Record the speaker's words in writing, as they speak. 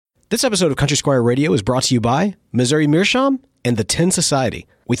This episode of Country Squire Radio is brought to you by Missouri Meerschaum and the Tin Society.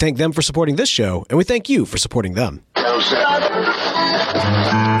 We thank them for supporting this show, and we thank you for supporting them. You're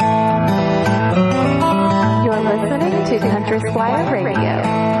listening to Country Squire Radio.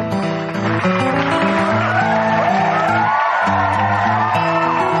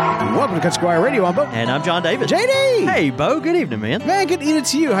 Welcome to Country Squire Radio. I'm Bo. And I'm John David. JD! Hey, Bo. Good evening, man. Man, good evening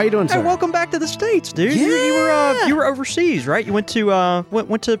to you. How you doing, sir? Hey, welcome back to the States, dude. Yeah. You were overseas, right? You went to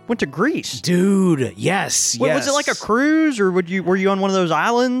went to Greece. Dude, yes. Was it like a cruise, or were you on one of those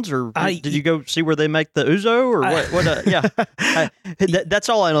islands, or did you go see where they make the ouzo, or what? Yeah, that's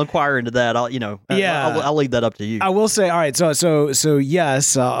all. I'll inquire into that. I'll leave that up to you. I will say, all right. So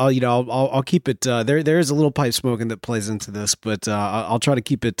yes. I'll keep it. There is a little pipe smoking that plays into this, but I'll try to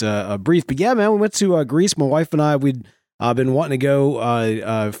keep it brief. But yeah, man, we went to Greece. My wife and I, we'd been wanting to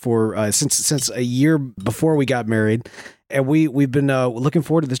go for since a year before we got married. And we've been looking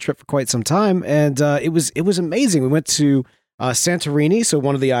forward to this trip for quite some time, and it was amazing. We went to Santorini, so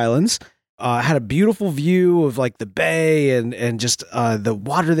one of the islands. Had a beautiful view of like the bay, and just the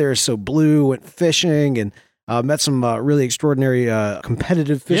water there is so blue. Went fishing and met some really extraordinary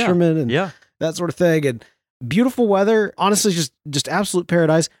competitive fishermen and that sort of thing. And beautiful weather, honestly, just absolute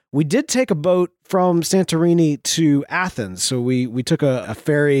paradise. We did take a boat from Santorini to Athens, so we took a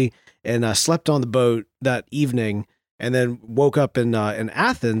ferry and slept on the boat that evening. And then woke up in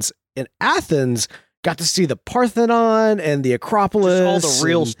Athens. In Athens, got to see the Parthenon and the Acropolis. Just all the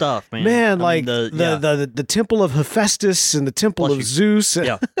real stuff, man. Man, the Temple of Hephaestus and the Temple of Zeus and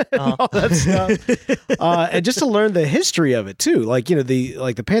all that stuff. And just to learn the history of it too,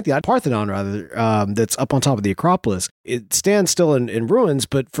 the Pantheon, Parthenon rather, that's up on top of the Acropolis. It stands still in ruins,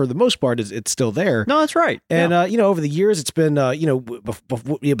 but for the most part, it's still there. No, that's right. And over the years, it's been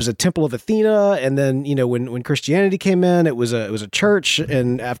it was a temple of Athena, and then when Christianity came in, it was a church,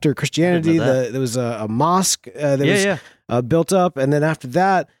 and after Christianity, there was a mosque that was built up, and then after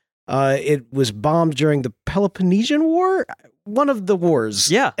that, it was bombed during the Peloponnesian War, one of the wars.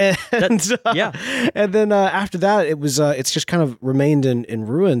 Yeah, and then after that, it's just kind of remained in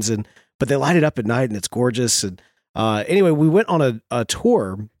ruins, but they light it up at night, and it's gorgeous. And anyway, we went on a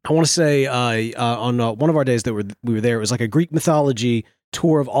tour. I want to say on one of our days that we were there, it was like a Greek mythology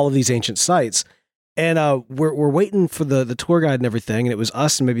tour of all of these ancient sites, and we're waiting for the tour guide and everything, and it was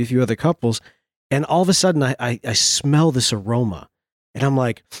us and maybe a few other couples. And all of a sudden, I smell this aroma, and I'm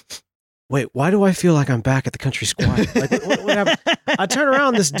like, wait, why do I feel like I'm back at the Country Squire? Like, what happened? I turn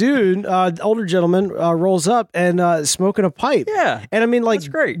around, this dude, older gentleman, rolls up and smoking a pipe. Yeah. And I mean, like, that's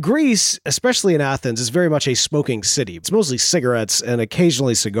great. Greece, especially in Athens, is very much a smoking city. It's mostly cigarettes and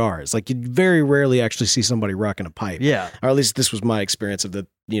occasionally cigars. Like, you very rarely actually see somebody rocking a pipe. Yeah. Or at least this was my experience of the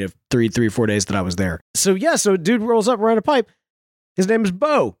 3 or 4 days that I was there. So dude rolls up wearing a pipe. His name is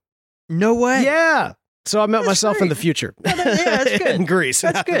Bo. No way. Yeah. So I met myself in the future. That's good. In Greece.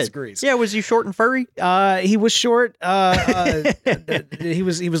 That's good. Greece. Yeah, was he short and furry? He was short. He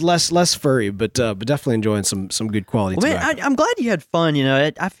was less furry, but definitely enjoying some good quality tobacco. Man, I'm glad you had fun.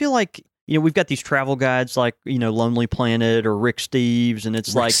 I feel like we've got these travel guides like Lonely Planet or Rick Steves, and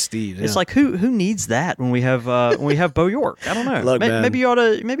it's like who needs that when we have Bo York? I don't know. Look, man, maybe you ought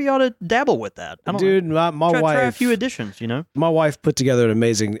to dabble with that. I don't know. My wife try a few additions. My wife put together an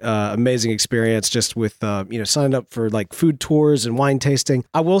amazing experience just with signing up for like food tours and wine tasting.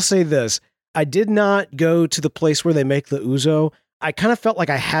 I will say this: I did not go to the place where they make the ouzo. I kind of felt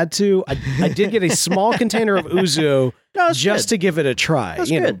like I had to. I did get a small container of ouzo just to give it a try. That's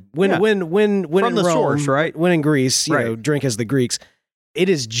good. When from in the Rome, source, right? When in Greece, right. Drink as the Greeks. It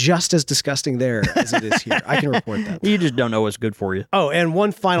is just as disgusting there as it is here. I can report that. You just don't know what's good for you. Oh, and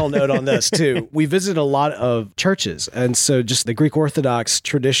one final note on this too. We visited a lot of churches, and so just the Greek Orthodox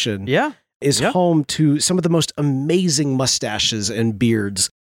tradition is home to some of the most amazing mustaches and beards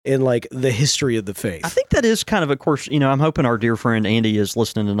in like the history of the faith. I think that is kind of course, I'm hoping our dear friend Andy is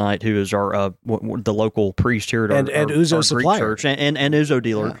listening tonight, who is our the local priest here at our ouzo our supplier. Greek church and ouzo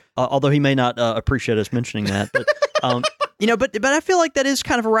dealer. Although he may not appreciate us mentioning that, but but I feel like that is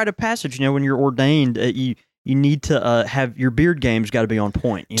kind of a rite of passage. When you're ordained, you need to have your beard game's got to be on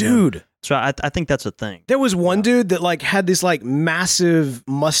point, dude. So I think that's a thing. There was one dude that like had this like massive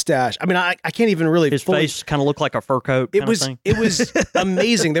mustache. I mean, I can't even really. His face kind of looked like a fur coat. It was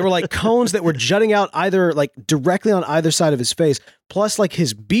amazing. They were like cones that were jutting out either like directly on either side of his face. Plus, like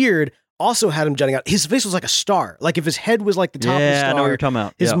his beard also had him jutting out. His face was like a star. Like if his head was like the top of the star. I know what you're talking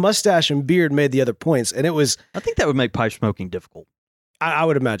about. His mustache and beard made the other points, and it was. I think that would make pipe smoking difficult. I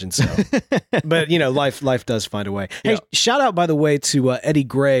would imagine so. But, life does find a way. Yeah. Hey, shout out, by the way, to Eddie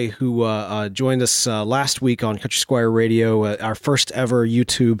Gray, who joined us last week on Country Squire Radio, our first ever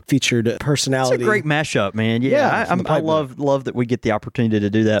YouTube featured personality. It's a great mashup, man. I love that we get the opportunity to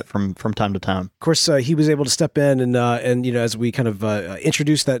do that from time to time. Of course, he was able to step in and as we kind of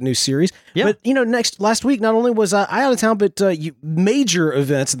introduced that new series. Yeah. But, last week, not only was I out of town, but major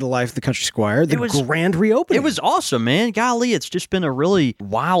events in the life of the Country Squire, grand reopening. It was awesome, man. Golly, it's just been a really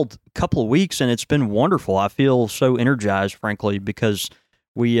wild couple of weeks, and it's been wonderful. I feel so energized, frankly, because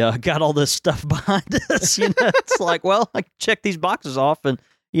we got all this stuff behind us. It's like, well, I can check these boxes off and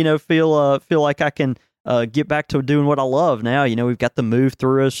feel like I can get back to doing what I love now. We've got the move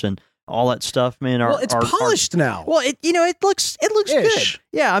through us and all that stuff, man. It's polished now. Well, it looks good.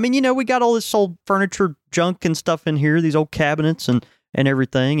 Yeah, I mean, we got all this old furniture junk and stuff in here, these old cabinets and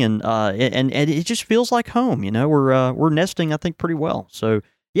everything, and it just feels like home. We're nesting, I think, pretty well. So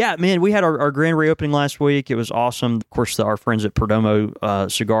yeah, man, we had our grand reopening last week. It was awesome. Of course, our friends at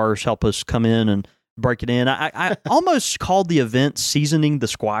Perdomo Cigars help us come in and break it in. I almost called the event "Seasoning the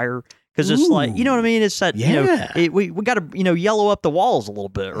Squire." Because it's like, you know what I mean? It's that, we got to, yellow up the walls a little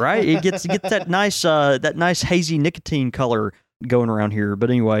bit, right? It gets that nice hazy nicotine color going around here. But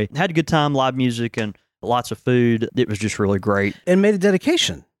anyway, had a good time, live music and lots of food. It was just really great. And made a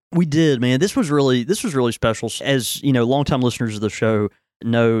dedication. We did, man. This was really special. As, longtime listeners of the show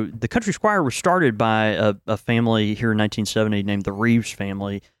know, the Country Squire was started by a family here in 1970 named the Reeves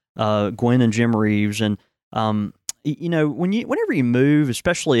family, Gwen and Jim Reeves. And, whenever you move,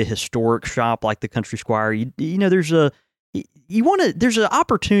 especially a historic shop like the Country Squire, there's an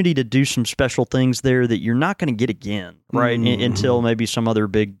opportunity to do some special things there that you're not going to get again, right? Mm-hmm. Until maybe some other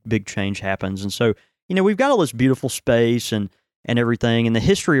big change happens. And so, we've got all this beautiful space and everything, and the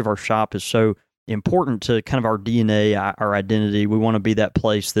history of our shop is so important to kind of our DNA, our identity. We want to be that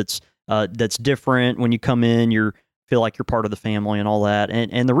place that's different. When you come in, you feel like you're part of the family and all that.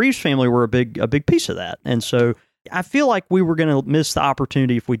 And the Reeves family were a big piece of that. And so I feel like we were going to miss the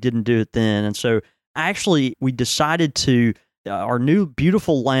opportunity if we didn't do it then. And so we decided to, our new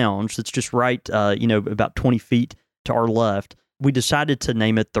beautiful lounge that's just right, about 20 feet to our left, we decided to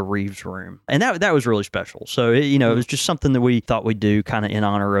name it the Reeves Room. And that was really special. So, it was just something that we thought we'd do kind of in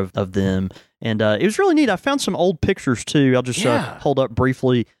honor of them. And it was really neat. I found some old pictures too. I'll just hold up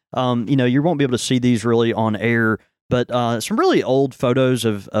briefly. You won't be able to see these really on air, but some really old photos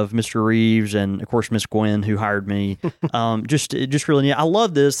of Mr. Reeves and, of course, Miss Gwen, who hired me. Just really neat. I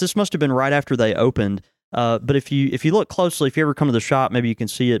love this. This must have been right after they opened. But if you look closely, if you ever come to the shop, maybe you can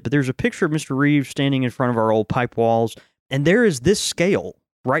see it. But there's a picture of Mr. Reeves standing in front of our old pipe walls, and there is this scale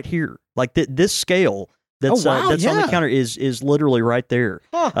right here, like this scale that's on the counter is literally right there,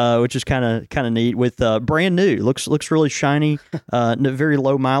 which is kind of neat. With brand new, looks really shiny, very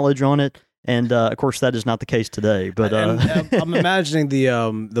low mileage on it. And of course, that is not the case today. But I'm imagining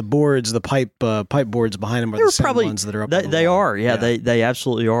the boards, the pipe boards behind them are the same ones that are up. They are, they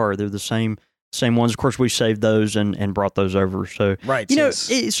absolutely are. They're the same ones. Of course, we saved those and brought those over. So right, so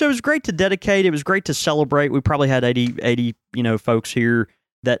it was great to dedicate. It was great to celebrate. We probably had 80 folks here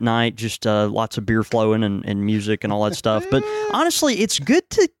that night. Just lots of beer flowing and music and all that stuff. But honestly, it's good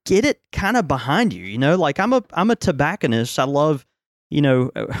to get it kind of behind you. Like I'm a tobacconist. I love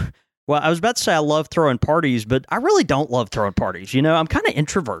Well, I was about to say I love throwing parties, but I really don't love throwing parties. I'm kind of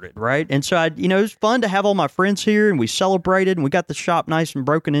introverted, right? And so it was fun to have all my friends here, and we celebrated, and we got the shop nice and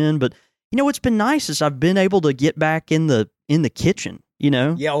broken in. But what's been nice is I've been able to get back in the kitchen.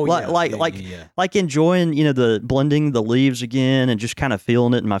 Like enjoying the blending the leaves again, and just kind of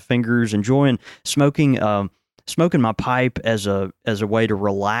feeling it in my fingers, enjoying smoking my pipe as a way to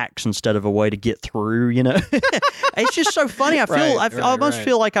relax instead of a way to get through. It's just so funny. I almost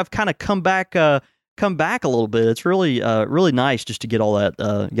feel like I've kind of come back a little bit. It's really really nice just to get all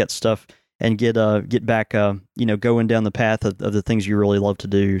that get stuff and get back going down the path of the things you really love to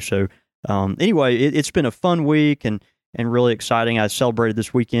do. So anyway, it's been a fun week and really exciting. I celebrated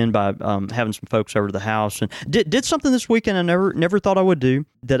this weekend by having some folks over to the house, and did something this weekend I never thought I would do,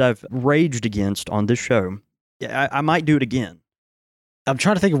 that I've raged against on this show. I might do it again. I'm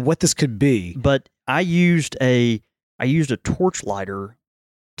trying to think of what this could be. But I used a torch lighter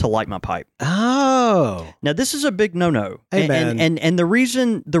to light my pipe. Oh. Now this is a big no-no. Hey, man. And the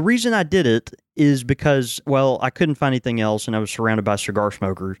reason I did it is because, well, I couldn't find anything else, and I was surrounded by cigar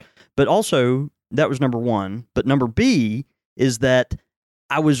smokers. But also, that was number one. But number B is that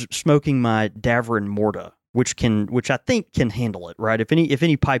I was smoking my Davrin Morta, which I think can handle it, right? If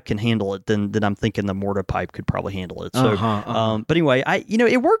any pipe can handle it, then I'm thinking the Morta pipe could probably handle it. So, but anyway,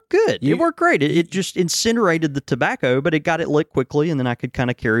 it worked good. It worked great. It just incinerated the tobacco, but it got it lit quickly, and then I could kind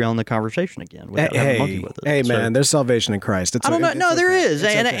of carry on the conversation again without having a monkey with it. Hey, man, there's salvation in Christ. I don't know. No, there is,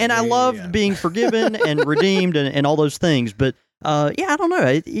 and I love being forgiven and redeemed and all those things. But I don't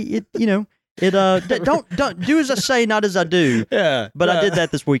know. Don't do as I say, not as I do. Yeah, but I did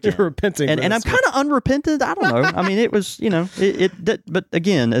that this weekend. You're repenting, and I'm kind of unrepentant. I don't know. I mean, it was but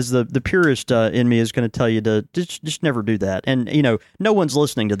again, as the purist in me is going to tell you to just never do that. And no one's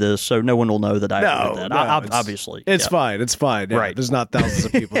listening to this, so no one will know that I did that. Obviously, it's fine. It's fine. Yeah, right? There's not thousands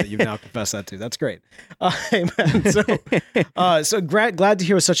of people that you've now confessed that to. That's great. Hey, man, so glad to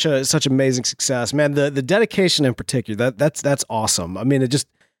hear such amazing success, man. The dedication in particular, that's awesome. I mean, it just.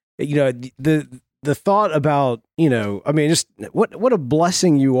 The thought about, just what a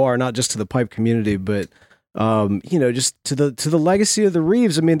blessing you are, not just to the pipe community, but, just to the legacy of the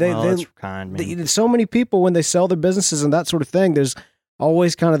Reeves. I mean, that's kind, man. So many people, when they sell their businesses and that sort of thing, there's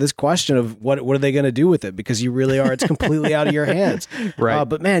always kind of this question of what are they going to do with it? Because you really are, it's completely out of your hands. Right.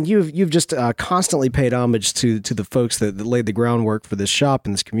 But man, you've just constantly paid homage to the folks that laid the groundwork for this shop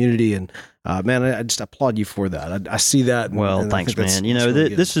and this community. And man, I just applaud you for that. I see that. Well, thanks, man.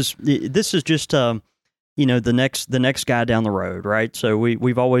 Really this is just, the next guy down the road, right? So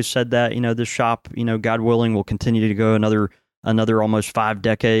we've always said that, this shop, God willing, will continue to go another almost 5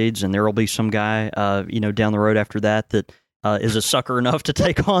 decades. And there will be some guy, down the road after that is a sucker enough to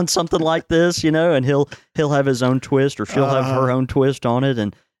take on something like this, and he'll have his own twist, or she'll have her own twist on it,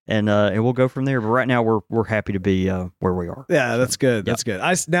 and we'll go from there. But right now we're happy to be where we are. Yeah, that's good. That's good.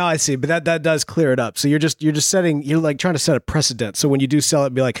 Now I see, but that does clear it up. So you're like trying to set a precedent. So when you do sell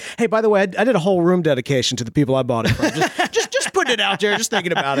it, be like, hey, by the way, I did a whole room dedication to the people I bought it from. Just putting it out there, just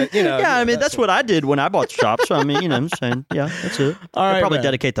thinking about it. Yeah, I mean that's what I did when I bought the shop. So I mean, I'm saying, yeah, that's it. All right, probably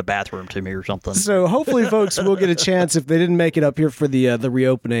dedicate the bathroom to me or something. So hopefully, folks will get a chance if they didn't make it up here for the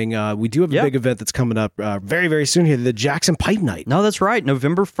reopening. We do have a big event that's coming up very, very soon here, the Jackson Pipe Night. No, that's right,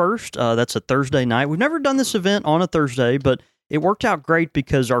 November 1st. That's a Thursday night. We've never done this event on a Thursday, but it worked out great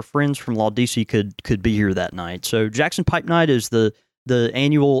because our friends from Laudisi could be here that night. So Jackson Pipe Night is the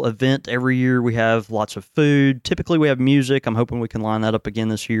annual event every year. We have lots of food. Typically, we have music. I'm hoping we can line that up again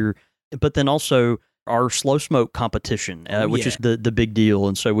this year. But then also our slow smoke competition, which is the big deal.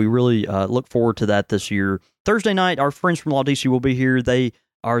 And so we really look forward to that this year. Thursday night, our friends from Laudisi will be here. They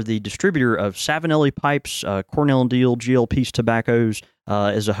are the distributor of Savinelli pipes, Cornell & Deal, GLP's tobaccos,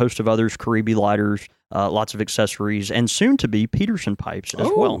 as a host of others, Caribe lighters, lots of accessories, and soon to be Peterson pipes as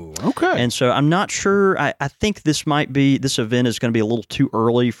well. Okay. And so I'm not sure. I think this event is going to be a little too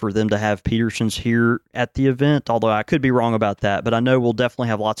early for them to have Petersons here at the event, although I could be wrong about that. But I know we'll definitely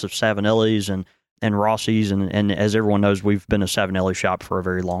have lots of Savinellis and Rossi's, and as everyone knows, we've been a Savinelli shop for a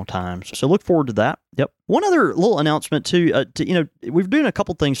very long time. So look forward to that. Yep. One other little announcement too. We're doing a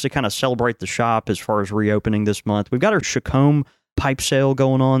couple things to kind of celebrate the shop as far as reopening this month. We've got our Chacombe pipe sale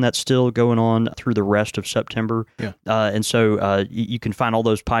going on. That's still going on through the rest of September. Yeah. And so you can find all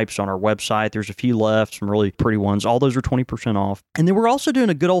those pipes on our website. There's a few left, some really pretty ones. All those are 20% off. And then we're also doing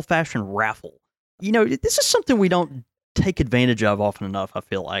a good old-fashioned raffle. This is something we don't take advantage of often enough, I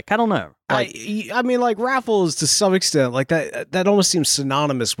feel like. I don't know. I mean, like raffles to some extent, like that almost seems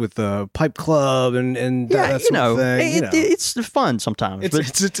synonymous with the pipe club and that sort of thing. It's fun sometimes.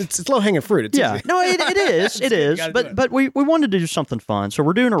 It's low hanging fruit. It's easy. No, it is. It is. But we wanted to do something fun, so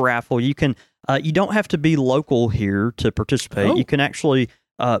we're doing a raffle. You can you don't have to be local here to participate. You can actually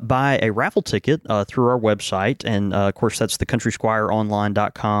buy a raffle ticket through our website, and of course that's the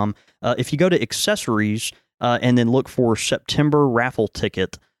CountrySquireOnline.com. If you go to accessories and then look for September raffle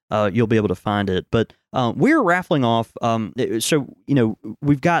ticket, you'll be able to find it. But we're raffling off. So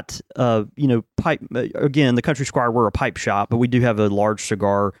we've got pipe again. The Country Squire, we're a pipe shop, but we do have a large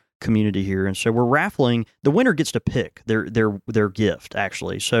cigar community here, and so we're raffling. The winner gets to pick their gift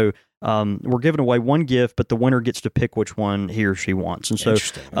actually. So we're giving away one gift, but the winner gets to pick which one he or she wants. And so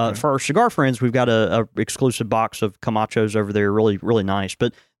for our cigar friends, we've got a exclusive box of Camachos over there, really, really nice.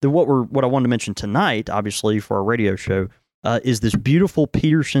 But what I wanted to mention tonight, obviously, for our radio show, is this beautiful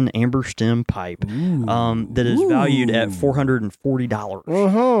Peterson amber stem pipe that is valued at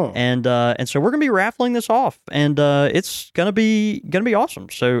 $440. And so we're gonna be raffling this off, and it's gonna be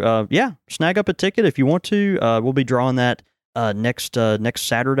awesome. So snag up a ticket if you want to. We'll be drawing that next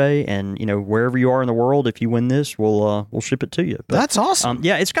Saturday, and wherever you are in the world, if you win this, we'll ship it to you. But, that's awesome.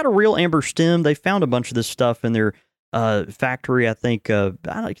 It's got a real amber stem. They found a bunch of this stuff in their factory. I think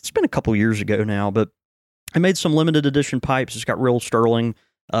it's been a couple years ago now, but I made some limited edition pipes. It's got real sterling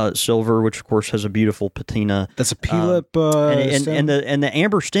silver, which of course has a beautiful patina. That's a P-lip and the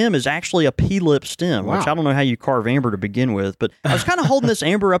amber stem is actually a P-lip stem, which I don't know how you carve amber to begin with. But I was kind of holding this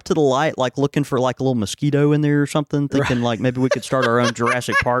amber up to the light, like looking for like a little mosquito in there or something, thinking like maybe we could start our own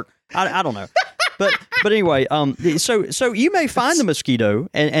Jurassic Park. I don't know. But anyway, so you may find the mosquito,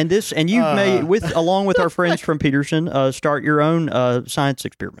 and you may along with our friends from Peterson start your own science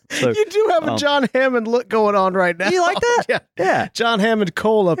experiment. So you do have a John Hammond look going on right now. You like that? Yeah. John Hammond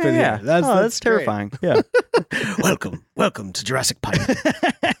Cole up in here. That's terrifying. Yeah. Welcome to Jurassic Park.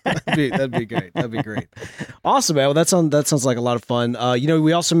 That'd be great. That'd be great. Awesome, man. Well, that sounds like a lot of fun.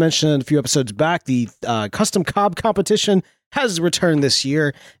 We also mentioned a few episodes back the custom cob competition has returned this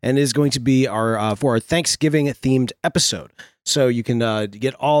year and is going to be for our Thanksgiving themed episode. So you can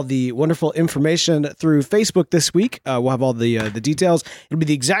get all the wonderful information through Facebook this week. We'll have all the details. It'll be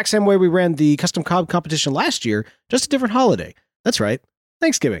the exact same way we ran the custom cob competition last year, just a different holiday. That's right,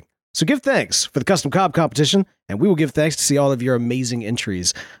 Thanksgiving. So give thanks for the custom cob competition, and we will give thanks to see all of your amazing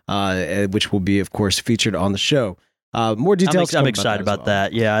entries, which will be, of course, featured on the show. More details. I'm excited about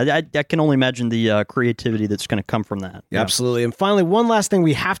that. Yeah, I can only imagine the creativity that's going to come from that. Yeah. Absolutely. And finally, one last thing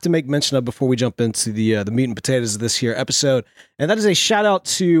we have to make mention of before we jump into the meat and potatoes of this here episode, and that is a shout out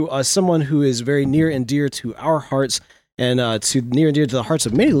to someone who is very near and dear to our hearts and near and dear to the hearts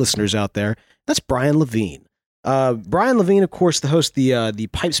of many listeners out there. That's Brian Levine. Brian Levine, of course, the host of the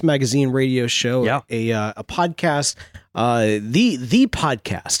Pipes Magazine radio show, a podcast, the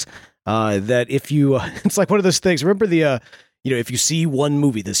podcast. That if you, it's like one of those things. Remember if you see one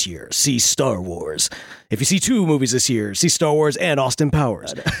movie this year, see Star Wars. If you see two movies this year, see Star Wars and Austin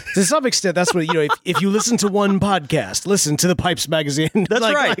Powers. To some extent, that's what, if you listen to one podcast, listen to the Pipes Magazine. That's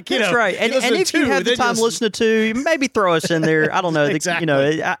right. That's right. And if you have the time to listen to, maybe throw us in there. I don't know. Exactly.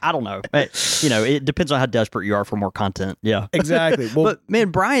 I don't know. It depends on how desperate you are for more content. Yeah. Exactly. Well, but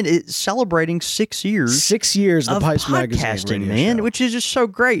man, Brian is celebrating 6 years. 6 years of the Pipes Magazine, man, show. Which is just so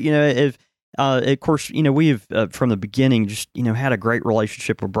great. Of course, we have from the beginning just had a great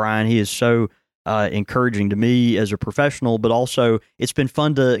relationship with Brian. He is so encouraging to me as a professional, but also it's been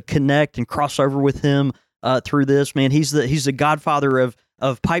fun to connect and cross over with him through this. Man, he's the godfather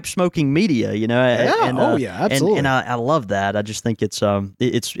of pipe smoking media. Absolutely. And I love that. I just think it's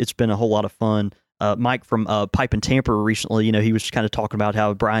been a whole lot of fun. Mike from Pipe and Tamper recently, he was kind of talking about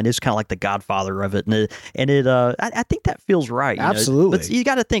how Brian is kind of like the godfather of it, I think that feels right. Absolutely, but you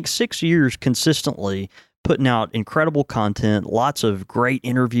got to think 6 years consistently putting out incredible content, lots of great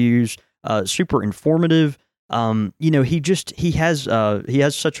interviews, super informative. He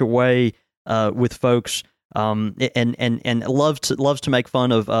has such a way with folks. And loves to make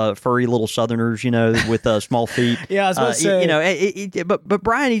fun of furry little Southerners, with small feet. Yeah, I was about to say. But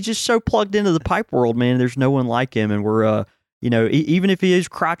Brian, he's just so plugged into the pipe world, man. There's no one like him, and we're even if he is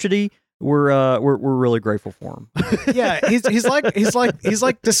crotchety, we're really grateful for him. Yeah, he's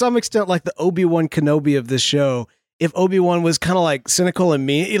like to some extent like the Obi-Wan Kenobi of this show. If Obi-Wan was kind of like cynical and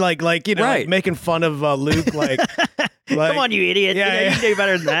mean, like right. making fun of Luke, like come on, you idiot! Yeah, you do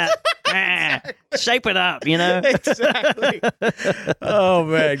better than that. Shape it up, Exactly. Oh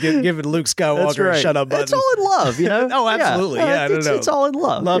man, giving Luke Skywalker a shut up button. It's all in love, Oh, absolutely. Yeah, it's all in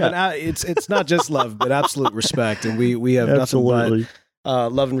love. Love and it's not just love, but absolute respect, and we have nothing but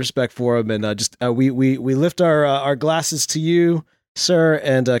love and respect for him, and we lift our glasses to you, sir,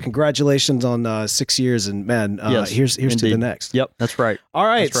 and congratulations on 6 years, and man, here's to the next. Yep, that's right. All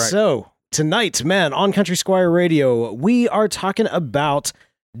right, so tonight, man, on Country Squire Radio, we are talking about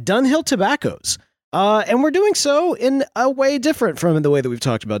Dunhill tobaccos. And we're doing so in a way different from the way that we've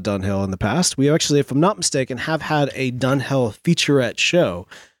talked about Dunhill in the past. We actually, if I'm not mistaken, have had a Dunhill featurette show,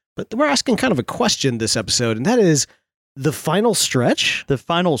 but we're asking kind of a question this episode, and that is the final stretch. The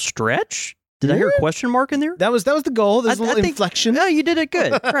final stretch? Did I hear a question mark in there? That was the goal. There's a little inflection. No, you did it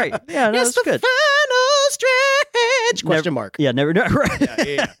good. Right. Yeah, that's good. Final stretch? Question mark. Yeah, never. Right.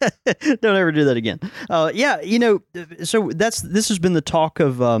 Yeah. Don't ever do that again. So this has been the talk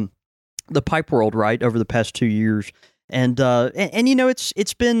of the pipe world, right, over the past 2 years, and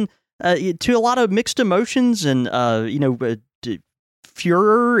it's been to a lot of mixed emotions and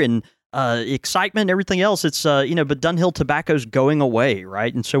furor and excitement and everything else. It's but Dunhill tobacco's going away,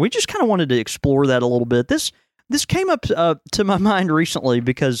 right? And so we just kind of wanted to explore that a little bit. This came up to my mind recently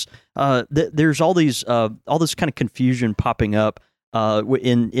because there's all this kind of confusion popping up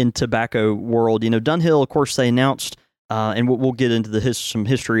in tobacco world. Dunhill, of course, they announced, and we'll get into some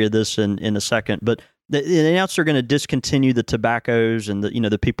history of this in a second, but they announced they're going to discontinue the tobaccos and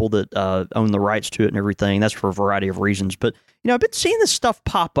the people that own the rights to it and everything. That's for a variety of reasons. But I've been seeing this stuff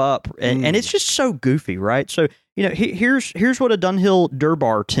pop up, and it's just so goofy, right? So here's what a Dunhill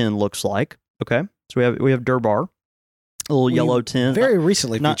Durbar tin looks like. Okay, so we have Durbar, a little yellow tin. Very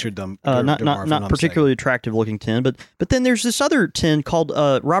recently featured them. Not particularly attractive looking tin, but then there's this other tin called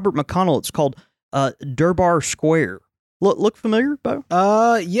Robert McConnell. It's called Durbar Square. Look familiar, Bo?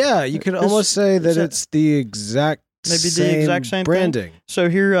 Yeah, you could almost say that it's the exact same branding. Thing. So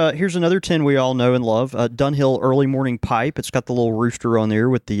here's another tin we all know and love, Dunhill Early Morning Pipe. It's got the little rooster on there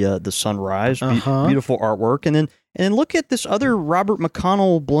with the sunrise, beautiful artwork, and then look at this other Robert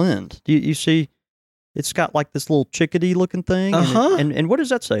McConnell blend. Do you see? It's got like this little chickadee looking thing, and what does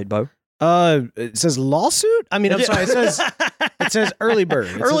that say, Bo? It says lawsuit. I mean, I'm sorry. It says early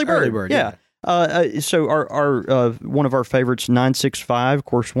bird. Early bird. Yeah. So our one of our favorites, 965, of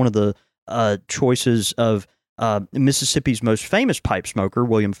course, one of the choices of Mississippi's most famous pipe smoker,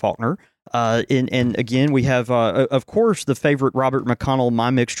 William Faulkner. And again, we have, of course, the favorite Robert McConnell My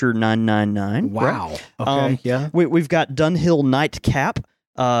Mixture 999. Wow. Right? Okay. Yeah. We've got Dunhill Nightcap.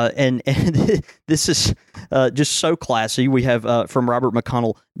 And this is just so classy. We have from Robert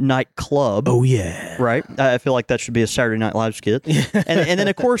McConnell Nightclub. Oh yeah, right. I feel like that should be a Saturday Night Live skit. and then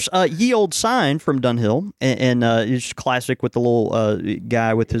of course Ye Old Sign from Dunhill, and it's classic with the little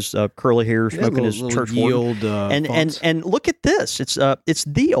guy with his curly hair smoking his church yield. And look at this. It's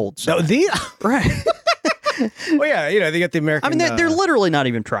the old sign. No, the right. Well, yeah, they get the American. I mean, they're literally not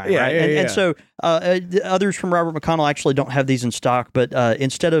even trying, right? And so others from Robert McConnell actually don't have these in stock, but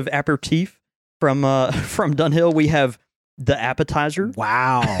instead of aperitif from Dunhill, we have the appetizer.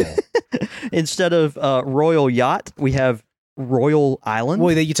 Wow. Instead of Royal Yacht, we have Royal Island.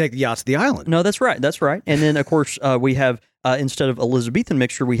 Well, you take the yacht to the island. No, that's right. And then, of course, we have, instead of Elizabethan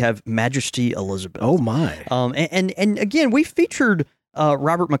mixture, we have Majesty Elizabeth. Oh, my. And again, we featured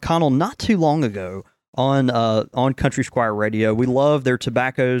Robert McConnell not too long ago on Country Squire Radio. We love their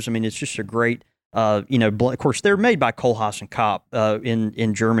tobaccos. I mean, it's just a great, of course, they're made by Kohlhaas and Kopp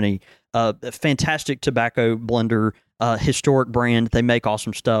in Germany. Fantastic tobacco blender, historic brand. They make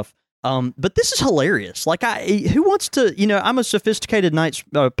awesome stuff. But this is hilarious. Like, who wants to, I'm a sophisticated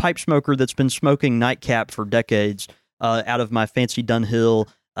pipe smoker that's been smoking nightcap for decades out of my fancy Dunhill.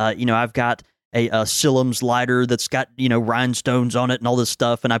 I've got a Sillams lighter that's got, rhinestones on it and all this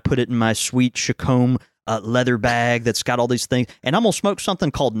stuff, and I put it in my sweet Chacombe leather bag that's got all these things, and I'm going to smoke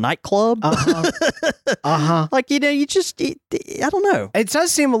something called Nightclub. Like, you just, I don't know. It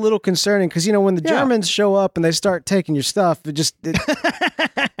does seem a little concerning because, when the Germans show up and they start taking your stuff,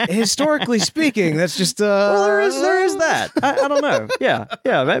 historically speaking, that's just... well, there is that. I don't know.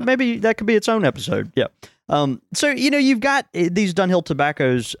 Yeah. Maybe that could be its own episode. Yeah. So, you've got these Dunhill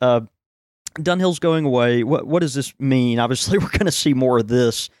tobaccos. Dunhill's going away. What does this mean? Obviously, we're going to see more of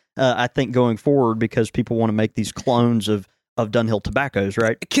this, I think, going forward because people want to make these clones of Dunhill tobaccos,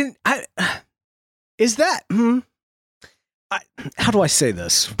 right? Is that... how do I say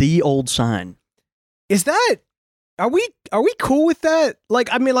this? The old sign. Is that... Are we cool with that? Like,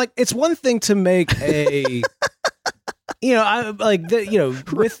 I mean, like, it's one thing to make a...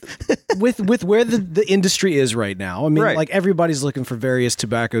 with where the industry is right now. I mean, like, everybody's looking for various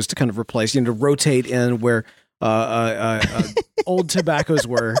tobaccos to kind of replace, to rotate in where old tobaccos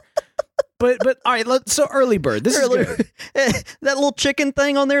were. But all right, so early bird. This is good. That little chicken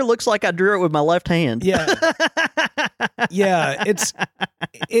thing on there looks like I drew it with my left hand. Yeah, yeah.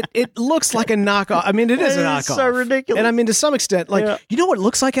 It looks like a knockoff. I mean, it is a knockoff. It's so ridiculous. And I mean, to some extent, like you know what it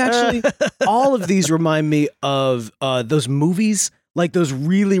looks like actually. All of these remind me of those movies. Like those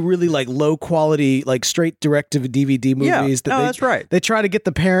really, really like low quality, like straight direct to DVD movies. Yeah, that's right. They try to get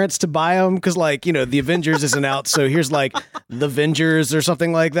the parents to buy them because, like, the Avengers isn't out, so here's like the Vengers or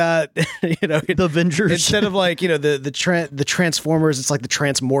something like that. The Vengers instead of like the Transformers, it's like the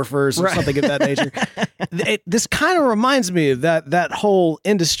Transmorphers or something of that nature. This kind of reminds me of that whole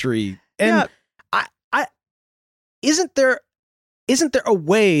industry. And Isn't there a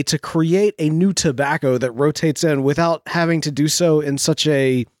way to create a new tobacco that rotates in without having to do so in such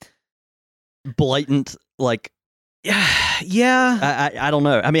a blatant, like, yeah. I don't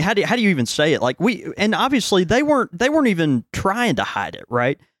know. I mean, how do you even say it? Like, and obviously they weren't even trying to hide it,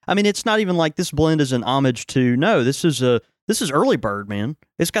 right? I mean, it's not even like this blend is an homage to. No, this is early bird, man.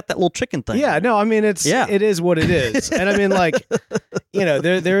 It's got that little chicken thing. Yeah, no, I mean, it is what it is. And I mean, like,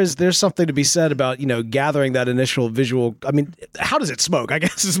 there's something to be said about, gathering that initial visual. I mean, how does it smoke? I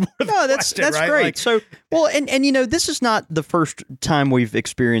guess is more the question, that's right? great. Like, so, well, and this is not the first time we've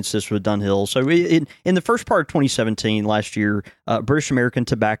experienced this with Dunhill. So in the first part of 2017, last year, British American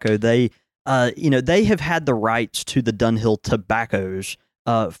Tobacco, they have had the rights to the Dunhill tobaccos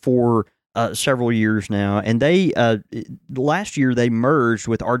for several years now, and they last year they merged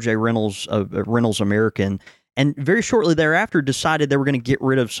with R.J. Reynolds of Reynolds American, and very shortly thereafter decided they were going to get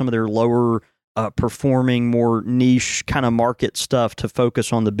rid of some of their lower performing, more niche kind of market stuff to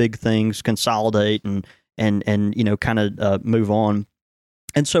focus on the big things, consolidate, and kind of move on.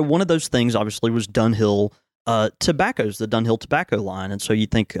 And so one of those things obviously was Dunhill tobaccos, the Dunhill tobacco line. And so you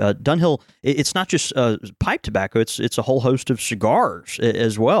think Dunhill, it's not just pipe tobacco, it's a whole host of cigars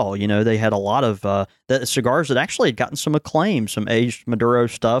as well. They had a lot of the cigars that actually had gotten some acclaim, some aged Maduro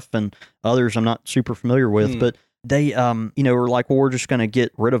stuff and others I'm not super familiar with, but they, were like, well, we're just going to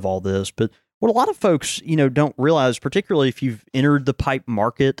get rid of all this. But what a lot of folks, don't realize, particularly if you've entered the pipe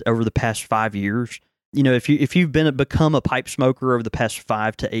market over the past 5 years, if you've become a pipe smoker over the past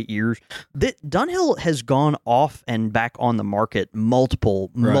 5 to 8 years, Dunhill has gone off and back on the market multiple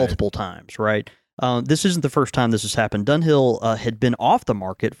times, right? This isn't the first time this has happened. Dunhill had been off the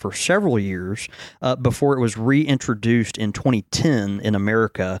market for several years before it was reintroduced in 2010 in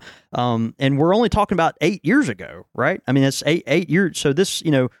America. And we're only talking about 8 years ago, right? I mean, that's eight years. So this,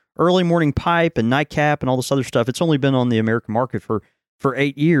 early morning pipe and nightcap and all this other stuff, it's only been on the American market for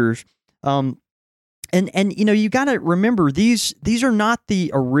 8 years. And you got to remember, these are not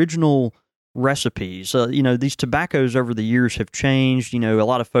the original recipes. These tobaccos over the years have changed. A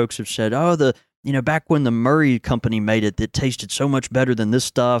lot of folks have said, back when the Murray company made it, it tasted so much better than this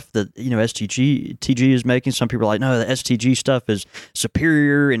stuff that, TG is making. Some people are like, no, the STG stuff is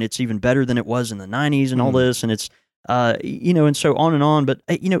superior and it's even better than it was in the 90s and all this. And it's, and so on and on. But,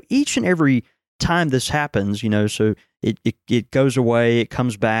 each and every time this happens, so it goes away, it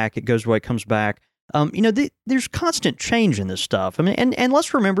comes back, it goes away, it comes back. There's constant change in this stuff. I mean, and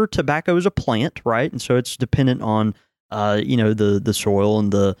let's remember, tobacco is a plant, right? And so it's dependent on, the soil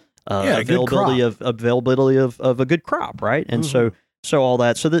and the availability of a good crop, right? And so all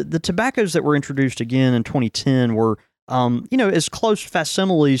that. So the tobaccos that were introduced again in 2010 were, as close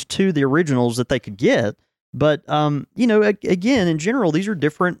facsimiles to the originals that they could get. But again, in general, these are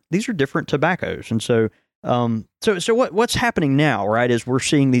different tobaccos, and so. So what's happening now, right, is we're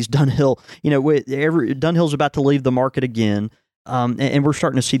seeing these Dunhill, Dunhill's about to leave the market again, and we're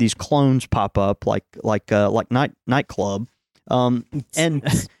starting to see these clones pop up like Nightclub,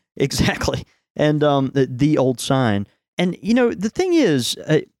 and exactly, and the old sign, and the thing is,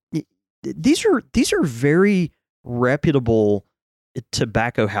 these are very reputable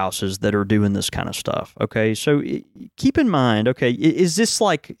tobacco houses that are doing this kind of stuff. Okay, so keep in mind, okay, is this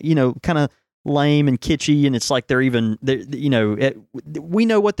like kind of lame and kitschy, and it's like we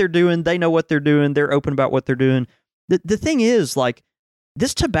know what they're doing, they know what they're doing, they're open about what they're doing. The thing is, like,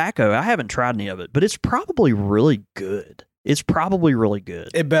 this tobacco, I haven't tried any of it, but it's probably really good. It's probably really good.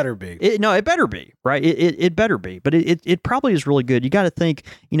 It better be. It better be, right? It better be, but it probably is really good. You got to think,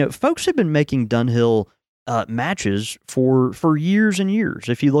 folks have been making Dunhill matches for years and years.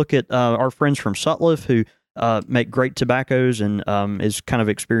 If you look at our friends from Sutliff, who make great tobaccos and is kind of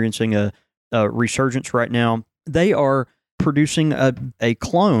experiencing a resurgence right now, they are producing a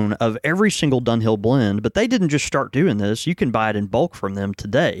clone of every single Dunhill blend, but they didn't just start doing this. You can buy it in bulk from them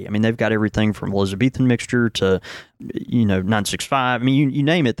today. I mean, they've got everything from Elizabethan mixture to 965. I mean, you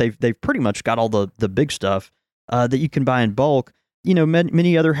name it. They've pretty much got all the big stuff that you can buy in bulk.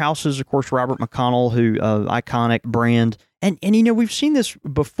 Many other houses, of course, Robert McConnell, who iconic brand. And we've seen this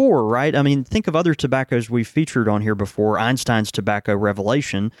before, right? I mean, think of other tobaccos we've featured on here before. Einstein's Tobacco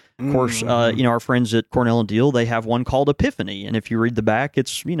Revelation. Of course, our friends at Cornell and Diehl, they have one called Epiphany. And if you read the back,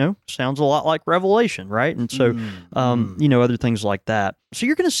 it's, sounds a lot like Revelation, right? And so, other things like that. So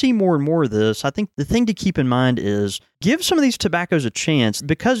you're going to see more and more of this. I think the thing to keep in mind is give some of these tobaccos a chance.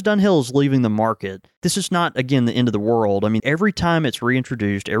 Because Dunhill is leaving the market, this is not, again, the end of the world. I mean, every time it's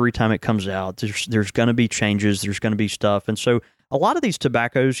reintroduced, every time it comes out, there's going to be changes, there's going to be stuff. And so a lot of these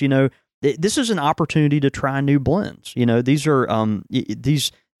tobaccos, this is an opportunity to try new blends. These are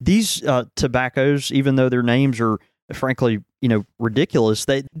these tobaccos, even though their names are frankly, ridiculous,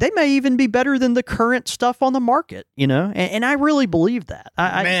 they may even be better than the current stuff on the market, and I really believe that.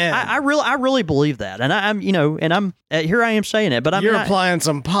 I really believe that. And I'm here I am saying it, but you're applying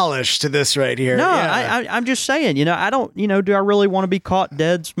some polish to this right here. No, yeah. I'm just saying, I don't, do I really want to be caught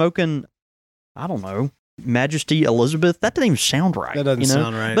dead smoking, I don't know, Majesty Elizabeth? That doesn't even sound right. That doesn't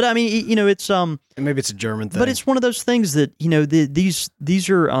sound right. But I mean, it's maybe it's a German thing. But it's one of those things that these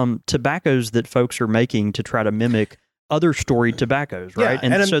are tobaccos that folks are making to try to mimic other storied tobaccos, right?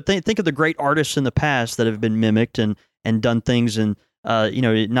 Yeah, and so think of the great artists in the past that have been mimicked and done things in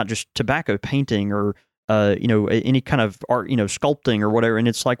not just tobacco painting or any kind of art, sculpting or whatever. And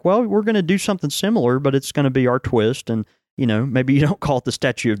it's like, well, we're going to do something similar, but it's going to be our twist. And maybe you don't call it the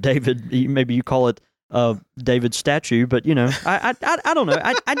Statue of David. Maybe you call it David's statue, but I don't know.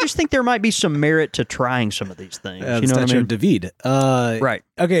 I just think there might be some merit to trying some of these things. The you know what I statue mean? of David. Right.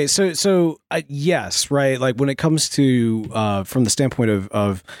 Okay. So yes, right. Like when it comes to from the standpoint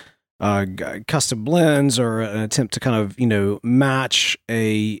of custom blends or an attempt to kind of match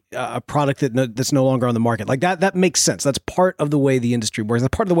a product that's no longer on the market, like that makes sense. That's part of the way the industry works.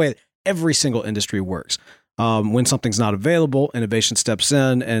 That's part of the way every single industry works. When something's not available, innovation steps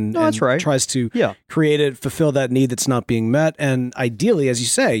in and tries to create it, fulfill that need that's not being met, and ideally, as you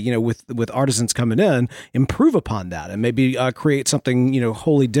say, with artisans coming in, improve upon that and maybe create something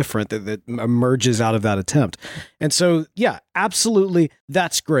wholly different that emerges out of that attempt. And so, yeah, absolutely,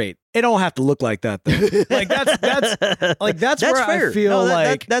 that's great. It don't have to look like that, though. Like that's where fair. I feel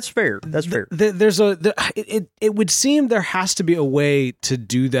that's fair. That's fair. It would seem there has to be a way to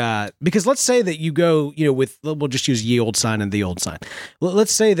do that, because let's say that you go, we'll just use Ye Old Sign and The Old Sign.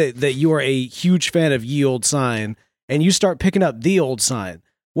 Let's say that you are a huge fan of Ye Old Sign and you start picking up The Old Sign.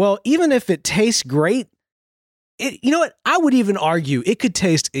 Well, even if it tastes great, you know what? I would even argue it could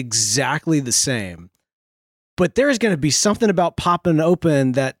taste exactly the same. But there's going to be something about popping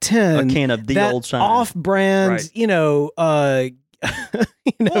open that tin, a can of The Old Sign, off-brand, right.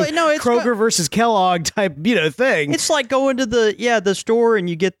 Kroger versus Kellogg type, thing. It's like going to the store and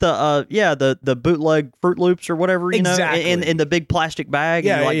you get the bootleg Fruit Loops or whatever, exactly. in the big plastic bag.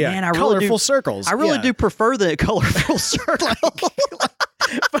 Yeah, and you're like, man, I colorful really do, circles. I really do prefer the colorful circle.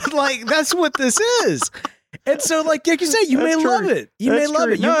 But that's what this is. And so, like you say, you may love it. You may love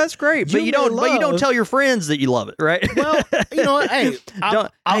it. No, that's great. But you don't tell your friends that you love it, right? Well, you know what? Hey,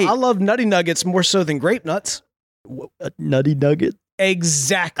 I love Nutty Nuggets more so than grape nuts. A Nutty Nugget?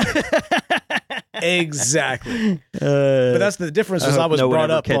 Exactly. Exactly. But that's the difference. I was brought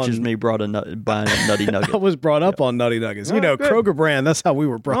up catches on me buying a Nutty Nugget. I was brought up on Nutty Nuggets. Good. Kroger brand. That's how we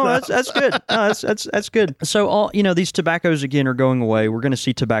were brought up. That's good. No, that's good. So all these tobaccos again are going away. We're going to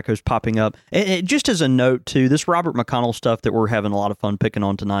see tobaccos popping up. And just as a note too, this Robert McConnell stuff that we're having a lot of fun picking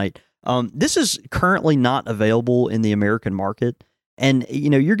on tonight. This is currently not available in the American market, and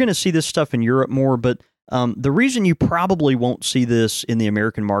you're going to see this stuff in Europe more, but. The reason you probably won't see this in the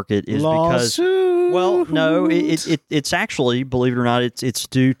American market is because, well, no, it's actually, believe it or not, it's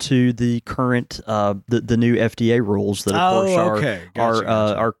due to the current the new FDA rules that of course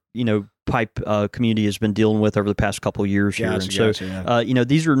our pipe community has been dealing with over the past couple of years here, and so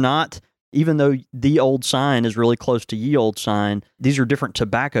these are not. Even though The Old Sign is really close to Ye Old Sign, these are different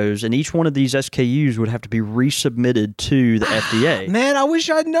tobaccos, and each one of these SKUs would have to be resubmitted to the FDA. Man, I wish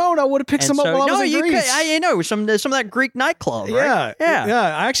I'd known. I would have picked some up while I was in Greece. Some of that Greek nightclub, right?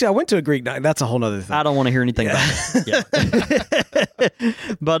 Yeah. Actually, I went to a Greek night. That's a whole other thing. I don't want to hear anything about it. Yeah.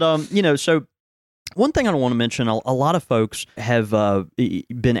 But, so one thing I want to mention, a lot of folks have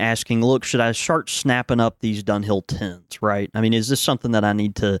been asking, look, should I start snapping up these Dunhill tins, right? I mean, is this something that I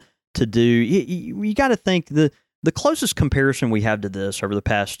need to do? You got to think the closest comparison we have to this over the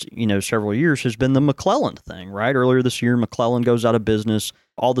past several years has been the McClelland thing, right? Earlier this year, McClelland goes out of business.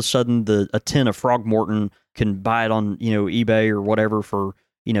 All of a sudden, a tin of Frogmorton can buy it on eBay or whatever for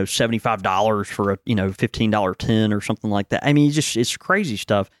 $75 for a $15 tin or something like that. I mean, it's crazy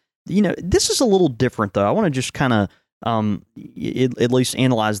stuff. This is a little different though. I want to just kind of at least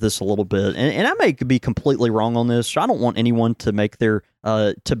analyze this a little bit, and I may be completely wrong on this. So I don't want anyone to make their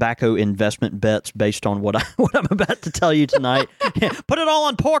tobacco investment bets based on what I'm about to tell you tonight. Put it all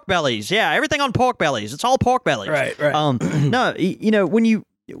on pork bellies. Yeah, everything on pork bellies. It's all pork bellies. Right. No, when you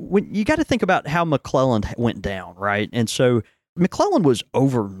got to think about how McClelland went down, right? And so McClelland was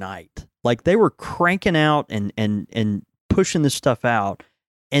overnight. Like they were cranking out and pushing this stuff out.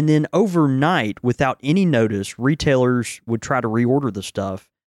 And then overnight, without any notice, retailers would try to reorder the stuff,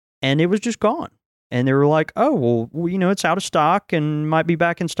 and it was just gone. And they were like, "Oh, well, it's out of stock and might be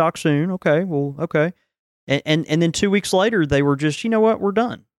back in stock soon." Okay, well, okay. And then 2 weeks later, they were just, what? We're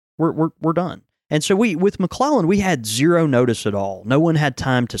done. We're done. And so with McClelland, we had zero notice at all. No one had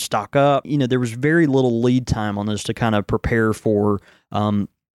time to stock up. There was very little lead time on this to kind of prepare for that.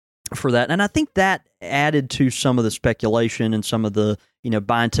 And I think that added to some of the speculation and some of the,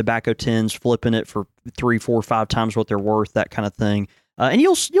 buying tobacco tins, flipping it for 3, 4, 5 times what they're worth, that kind of thing. And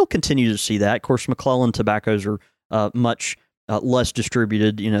you'll continue to see that. Of course, McClelland tobaccos are much less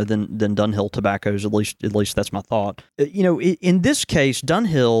distributed, than Dunhill tobaccos. At least that's my thought. In this case,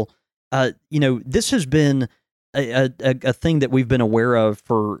 Dunhill, this has been a thing that we've been aware of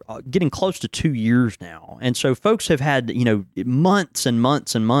for getting close to 2 years now. And so folks have had, months and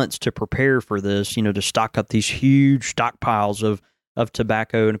months and months to prepare for this, to stock up these huge stockpiles of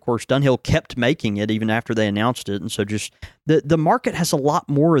tobacco. And of course, Dunhill kept making it even after they announced it. And so just the market has a lot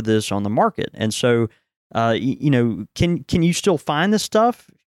more of this on the market. And so can you still find this stuff?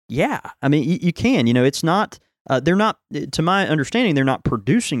 Yeah, I mean, you can. It's not. They're not, to my understanding, they're not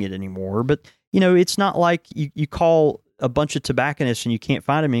producing it anymore. But it's not like you call a bunch of tobacconists and you can't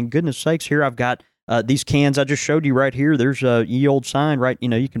find them. I mean, goodness sakes, here I've got these cans I just showed you right here. There's a ye old sign, right?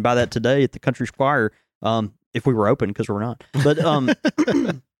 You can buy that today at the Country Squire if we were open, because we're not. But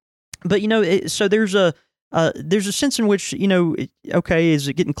so there's a sense in which okay, is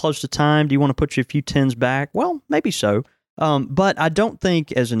it getting close to time? Do you want to put you a few tins back? Well, maybe so. But I don't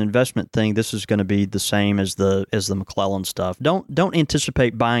think as an investment thing, this is going to be the same as the McClelland stuff. Don't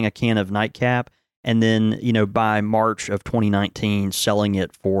anticipate buying a can of Nightcap and then, by March of 2019, selling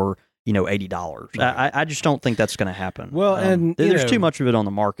it for, $80. Right. I just don't think that's going to happen. Well, and there's too much of it on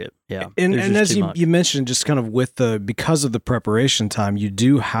the market. Yeah. And as you mentioned, just kind of because of the preparation time, you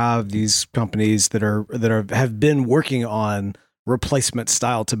do have these companies that have been working on replacement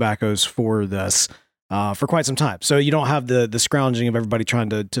style tobaccos for this. For quite some time. So you don't have the scrounging of everybody trying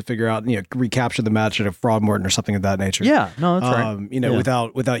to figure out, recapture the match at a Throgmorton or something of that nature. Yeah, no, that's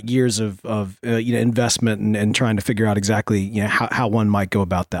right. Without years of investment and trying to figure out exactly, how one might go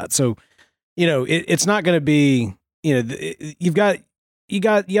about that. So, it's not going to be, you've got,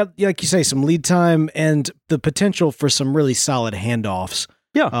 like you say, some lead time and the potential for some really solid handoffs.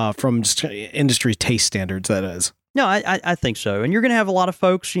 Yeah. From just industry taste standards, that is. No, I think so. And you're going to have a lot of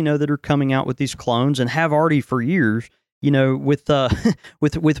folks, that are coming out with these clones and have already for years, with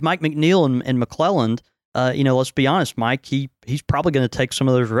Mike McNeil and McClelland, let's be honest, Mike, he's probably going to take some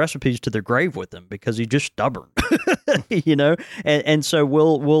of those recipes to their grave with him because he's just stubborn, and so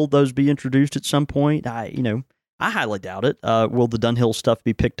will those be introduced at some point? I highly doubt it. Will the Dunhill stuff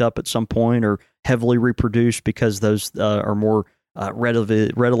be picked up at some point or heavily reproduced because those are more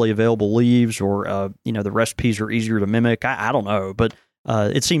readily available leaves, or the recipes are easier to mimic? I don't know, but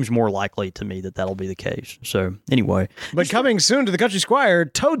it seems more likely to me that that'll be the case. So anyway, but coming soon to the Country Squire,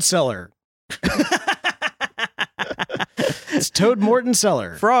 Toad Cellar. It's Toad Morton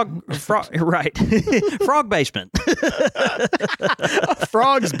Cellar. Frog, right. Frog basement.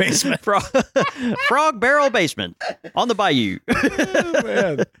 Frog's basement. Frog barrel basement on the bayou. Oh,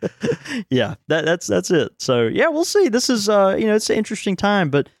 man. Yeah, that's it. So yeah, we'll see. This is it's an interesting time,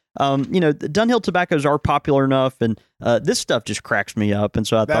 but the Dunhill tobaccos are popular enough, and this stuff just cracks me up, and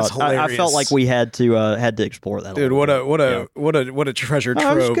so I felt like we had to explore that. Dude, what a treasure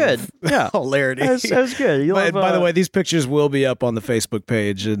trove! It was good. Yeah, hilarity. That was good. By the way, these pictures will be up on the Facebook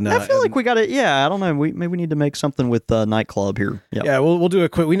page, and I feel like we got it. Yeah, I don't know. Maybe we need to make something with Nightclub here. Yep. Yeah, we'll do a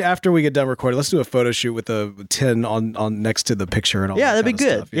quick. After we get done recording, let's do a photo shoot with a tin on next to the picture and all. Yeah, that'd be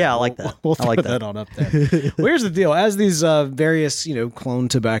good. Yeah, I like that. We'll throw that on up there. Well, here's the deal: as these various clone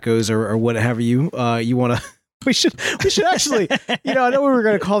tobaccos or whatever you want to. We should actually, I know we were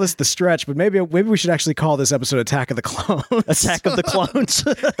going to call this The Stretch, but maybe we should actually call this episode Attack of the Clones. Attack of the Clones.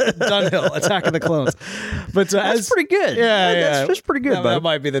 Dunhill, Attack of the Clones. But that's pretty good. Yeah, that's pretty good. That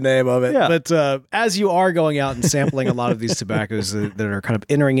might be the name of it. Yeah. But as you are going out and sampling a lot of these tobaccos that are kind of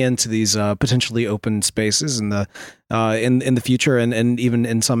entering into these potentially open spaces in the future, and even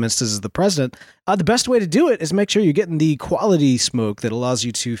in some instances the present, the best way to do it is make sure you're getting the quality smoke that allows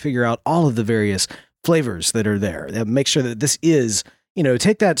you to figure out all of the various flavors that are there. Make sure that this is,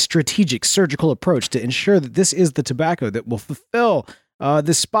 take that strategic surgical approach to ensure that this is the tobacco that will fulfill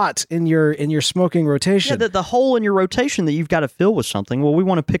the spot in your smoking rotation. Yeah, the hole in your rotation that you've got to fill with something. Well, we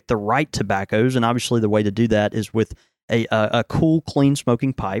want to pick the right tobaccos, and obviously the way to do that is with a cool, clean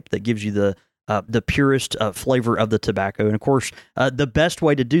smoking pipe that gives you the purest flavor of the tobacco. And of course, the best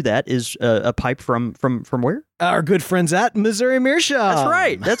way to do that is a pipe from where? Our good friends at Missouri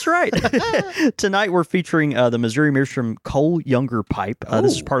Meerschaum. That's right. Tonight we're featuring the Missouri Meerschaum Cole Younger pipe.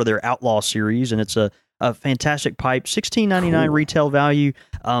 This is part of their Outlaw series, and it's a fantastic pipe, $16.99 retail value.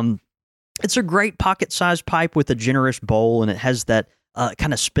 It's a great pocket-sized pipe with a generous bowl, and it has that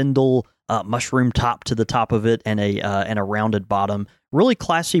kind of spindle mushroom top to the top of it, and a rounded bottom. Really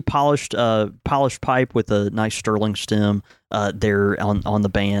classy, polished pipe with a nice sterling stem there on the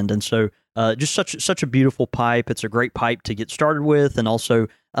band, and so just such a beautiful pipe. It's a great pipe to get started with, and also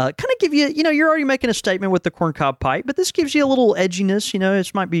kind of give you, you're already making a statement with the corncob pipe, but this gives you a little edginess.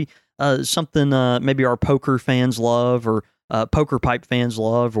 This might be something maybe our poker fans love, or poker pipe fans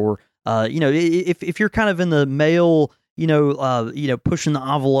love, or if you're kind of in the male, pushing the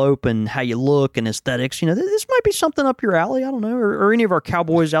envelope and how you look and aesthetics, this might be something up your alley. I don't know, or any of our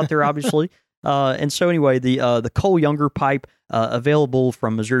cowboys out there, obviously. And so anyway, the Cole Younger pipe, available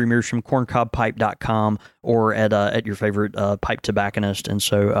from Missouri Meerschaum, corncobpipe.com, or at your favorite pipe tobacconist. And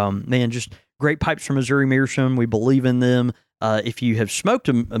so, just great pipes from Missouri Meerschaum. We believe in them. if you have smoked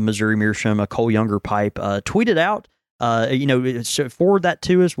a Missouri Meerschaum, a Cole Younger pipe, tweet it out. So forward that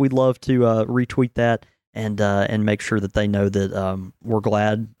to us. We'd love to retweet that and make sure that they know that we're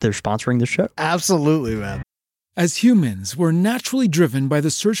glad they're sponsoring the show. Absolutely, man. As humans, we're naturally driven by the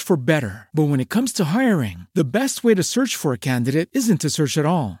search for better. But when it comes to hiring, the best way to search for a candidate isn't to search at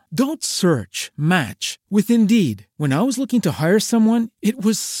all. Don't search, match with Indeed. When I was looking to hire someone, it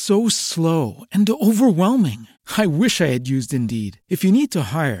was so slow and overwhelming. I wish I had used Indeed. If you need to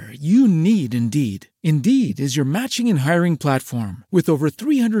hire, you need Indeed. Indeed is your matching and hiring platform with over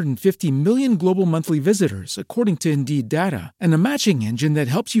 350 million global monthly visitors, according to Indeed data, and a matching engine that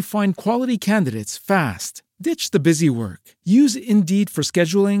helps you find quality candidates fast. Ditch the busy work. Use Indeed for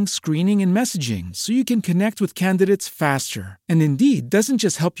scheduling, screening, and messaging so you can connect with candidates faster. And Indeed doesn't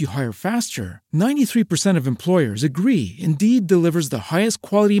just help you hire faster. 93% of employers agree Indeed delivers the highest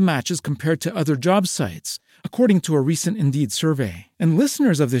quality matches compared to other job sites, according to a recent Indeed survey. And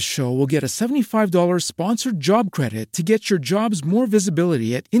listeners of this show will get a $75 sponsored job credit to get your jobs more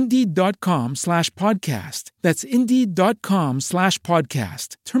visibility at Indeed.com/podcast. That's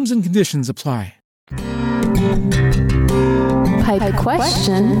Indeed.com/podcast. Terms and conditions apply. Pipe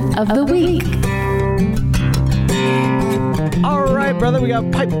question of the week. All right, brother, we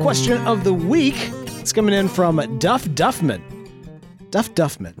got pipe question of the week. It's coming in from Duff Duffman. Duff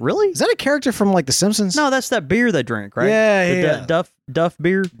Duffman. Really? Is that a character from like The Simpsons? No, that's that beer they drink, right? Yeah. Duff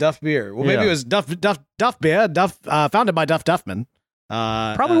beer. Duff beer. Well, Yeah. maybe it was Duff beer. Founded by Duff Duffman.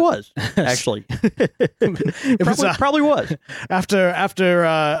 Probably was, actually. Probably was.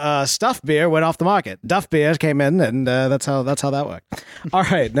 After Stuff beer went off the market, Duff beer came in, and that's how that worked. All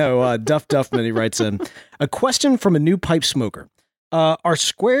right, no, Duff Duffman, he writes in a question from a new pipe smoker: Are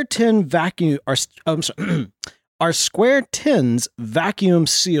square tin vacuum? Are square tins vacuum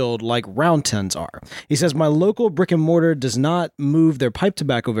sealed like round tins are? He says, my local brick and mortar does not move their pipe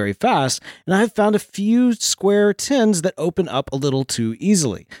tobacco very fast, and I've found a few square tins that open up a little too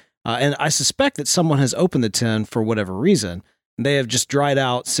easily. And I suspect that someone has opened the tin for whatever reason, and they have just dried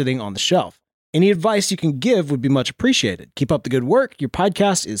out sitting on the shelf. Any advice you can give would be much appreciated. Keep up the good work. Your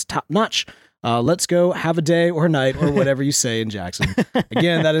podcast is top notch. Let's go have a day or night or whatever you say in Jackson.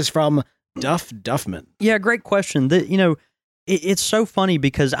 Again, that is from Duff Duffman. Yeah, great question. It's so funny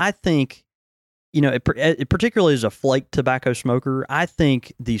because I think, particularly as a flake tobacco smoker, I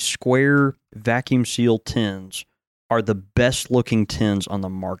think the square vacuum sealed tins are the best looking tins on the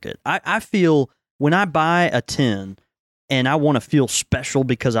market. I feel when I buy a tin and I want to feel special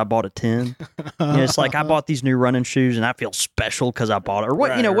because I bought a tin, it's like I bought these new running shoes and I feel special because I bought it, or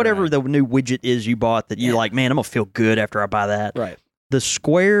whatever the new widget is you bought that you're like, man, I'm gonna feel good after I buy that. Right. The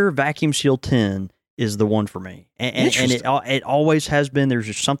square vacuum seal tin is the one for me. And it always has been. There's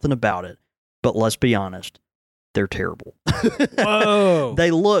just something about it. But let's be honest, they're terrible. Whoa.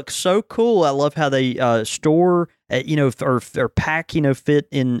 They look so cool. I love how they store, or pack, fit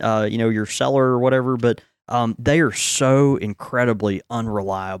in, your cellar or whatever. But they are so incredibly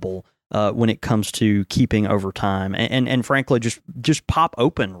unreliable when it comes to keeping over time. And frankly, just pop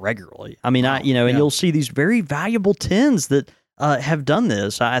open regularly. I mean, and you'll see these very valuable tins that have done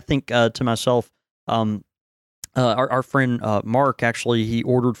this. I think to myself, our friend Mark, actually, he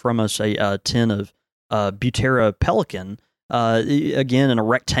ordered from us a tin of Butera Pelican, again in a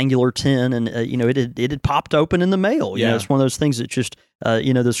rectangular tin, and it had popped open in the mail. It's one of those things that just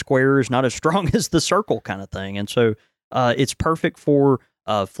the square is not as strong as the circle kind of thing, and so it's perfect for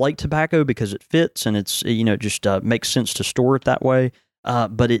flake tobacco because it fits and it's just makes sense to store it that way.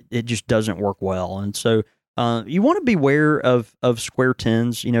 But it just doesn't work well, and so. You want to beware of square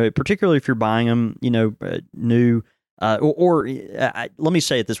tins, particularly if you're buying them, new, or let me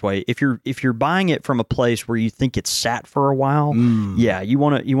say it this way: if you're buying it from a place where you think it's sat for a while, you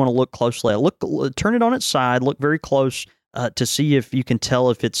want to look closely. Turn it on its side, look very close to see if you can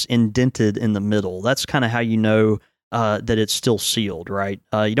tell if it's indented in the middle. That's kind of how you know that it's still sealed, right?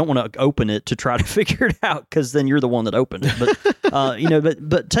 You don't want to open it to try to figure it out because then you're the one that opened it. But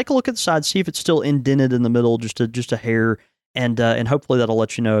but take a look at the side, see if it's still indented in the middle, just a hair, and hopefully that'll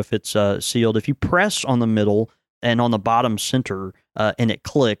let you know if it's sealed. If you press on the middle and on the bottom center and it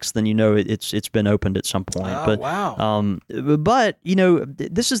clicks, then it's been opened at some point. Oh, wow. But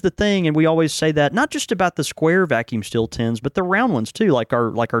this is the thing, and we always say that not just about the square vacuum seal tins, but the round ones too, like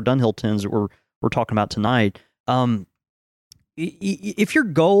our Dunhill tins that we're talking about tonight. If your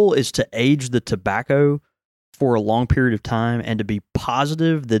goal is to age the tobacco for a long period of time and to be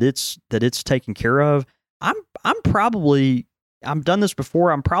positive that it's taken care of, I've done this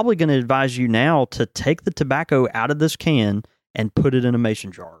before. I'm probably going to advise you now to take the tobacco out of this can and put it in a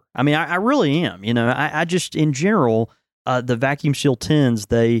mason jar. I mean, I really am. I just in general, the vacuum seal tins,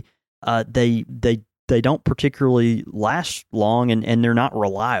 they don't particularly last long, and they're not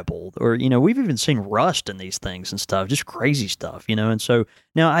reliable. Or, we've even seen rust in these things and stuff, just crazy stuff, And so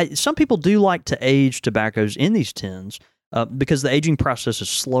now some people do like to age tobaccos in these tins because the aging process is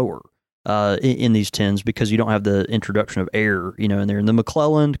slower in these tins because you don't have the introduction of air, in there. In the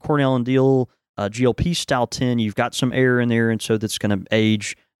McClelland, Cornell and Diehl GLP style tin, you've got some air in there, and so that's going to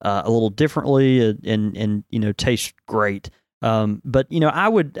age a little differently and taste great. But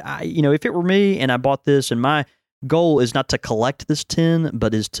if it were me and I bought this and my goal is not to collect this tin,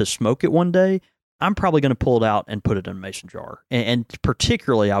 but is to smoke it one day, I'm probably going to pull it out and put it in a mason jar. And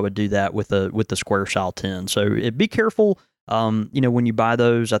particularly I would do that with the square style tin. So be careful. When you buy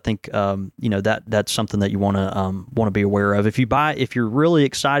those, I think, that's something that you want to be aware of. If you're really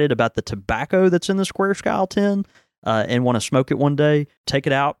excited about the tobacco that's in the square style tin, and want to smoke it one day, take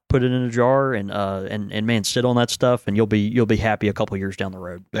it out, put it in a jar, and man, sit on that stuff, and you'll be happy a couple years down the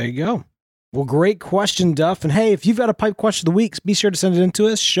road. There you go. Well, great question, Duff. And hey, if you've got a pipe question of the week, be sure to send it in to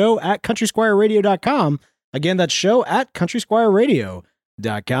us, show@countrysquireradio.com. Again, that's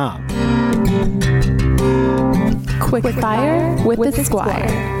show@countrysquireradio.com. Quick fire with the Squire.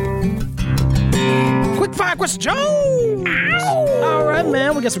 Quick fire question, Joe! All right,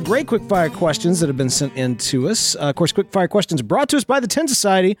 man. We got some great quick fire questions that have been sent in to us. Of course, quick fire questions brought to us by the Tin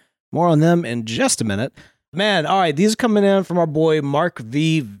Society. More on them in just a minute. Man, all right. These are coming in from our boy Mark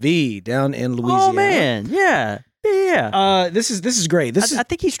VV down in Louisiana. Oh man, yeah. This is great. I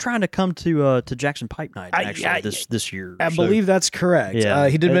think he's trying to come to Jackson Pipe Night this year. I believe that's correct. Yeah,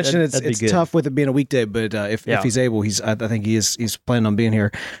 he did mention it's tough with it being a weekday, but if he's able, I think he's planning on being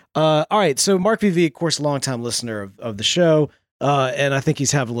here. All right, so Mark VV, of course, a longtime listener of the show, and I think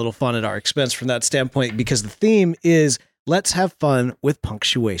he's having a little fun at our expense from that standpoint because the theme is let's have fun with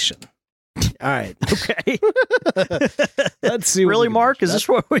punctuation. All right. Okay. Let's see. Really, Mark? Is this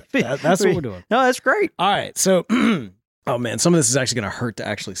what we? That's what we're doing. No, that's great. All right. So, oh man, some of this is actually going to hurt to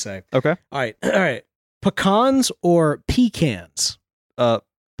actually say. Okay. All right. Pecans or pecans?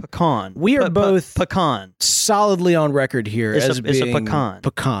 Pecan. We are both pecan. Solidly on record here it's as being a pecan.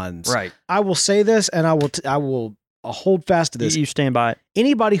 Pecans. Right. I will say this, and I will hold fast to this. You stand by it.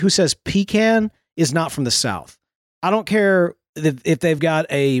 Anybody who says pecan is not from the South. I don't care if they've got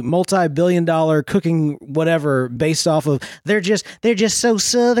a multi-billion-dollar cooking whatever based off of they're just so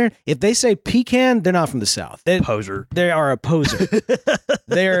Southern. If they say pecan, they're not from the South. Poser. They are a poser.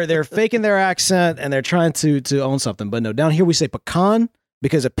 they're faking their accent and they're trying to own something. But no, down here we say pecan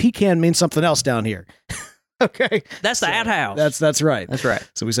because a pecan means something else down here. Okay, that's the ad house. That's right. That's right.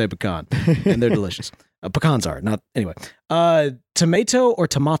 So we say pecan, and they're delicious. Pecans are not anyway. Tomato or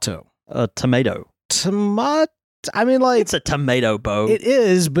tomato? Tomato. Tomato. I mean, like it's a tomato, Bo. It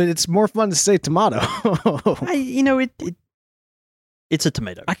is, but it's more fun to say tomato. It's a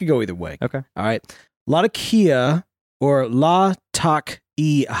tomato. I could go either way. Okay. All right. Latakia or Latakia.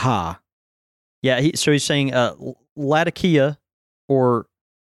 Yeah. So he's saying Latakia or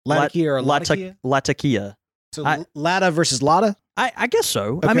Latakia. So Lata versus Lata. I guess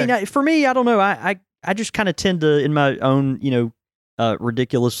so. Okay. I mean, for me, I don't know. I just kind of tend to, in my own,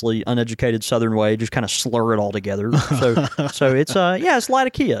 ridiculously uneducated Southern way, just kind of slur it all together. So it's it's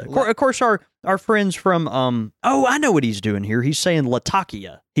Latakia. Of course, our friends from I know what he's doing here. He's saying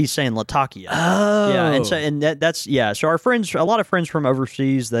Latakia. Oh, yeah, that's So our friends, a lot of friends from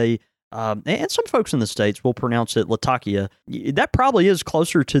overseas, they and some folks in the States will pronounce it Latakia. That probably is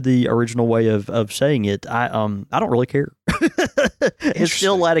closer to the original way of saying it. I don't really care. It's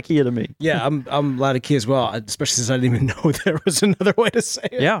still Latakia to me. Yeah, I'm Latakia as well, especially since I didn't even know there was another way to say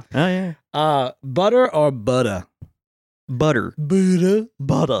it. Yeah. Oh, yeah. Butter or butter? Butter. Butter.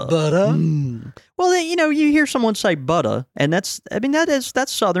 Mm. Well, you hear someone say butter, and that's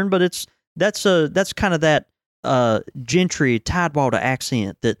Southern, but that's kind of that gentry Tidewater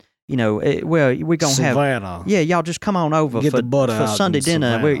accent that. We're going to have, y'all just come on over for Sunday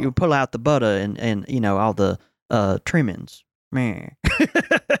dinner. You pull out the butter and all the trimmings. Man.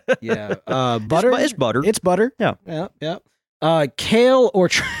 Yeah. Butter? It's butter. It's butter. Yeah. Yeah. Kale or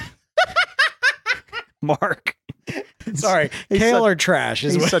Mark. Sorry, kale or trash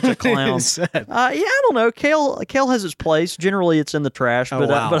is he's what such a clown. I don't know. Kale has its place. Generally, it's in the trash. But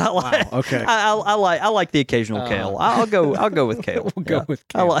I like. Okay. I like the occasional kale. I'll go with kale. We'll go with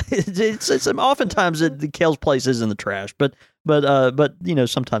kale. I like it's oftentimes the kale's place is in the trash, but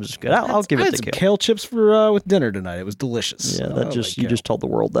sometimes it's good. I'll give it to kale. Kale chips for with dinner tonight. It was delicious. Yeah, you just told the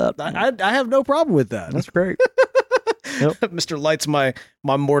world that. I have no problem with that. That's great. Mr. lights my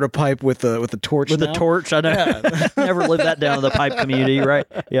mortar pipe with a torch. With now. a torch, I know. Yeah. Never lived that down in the pipe community, right?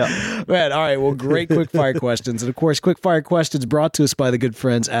 Yeah. Man, all right. Well, great quick fire questions. And of course, quick fire questions brought to us by the good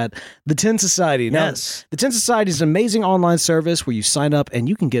friends at the Tin Society. Now, Yes. the Tin Society is an amazing online service where you sign up and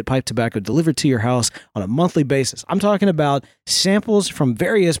you can get pipe tobacco delivered to your house on a monthly basis. I'm talking about samples from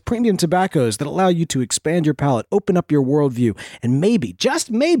various premium tobaccos that allow you to expand your palate, open up your worldview, and maybe,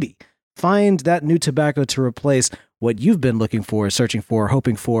 just maybe, find that new tobacco to replace what you've been looking for, searching for,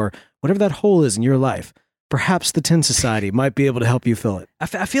 hoping for, whatever that hole is in your life. Perhaps the Tin Society might be able to help you fill it.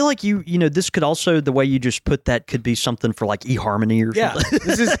 I feel like you know, this could also, the way you just put that could be something for like eHarmony or something.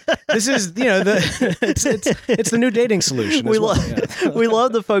 This is you know, it's the new dating solution. We as well. love we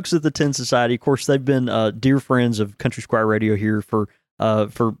love the folks at the Tin Society. Of course, they've been dear friends of Country Squire Radio here for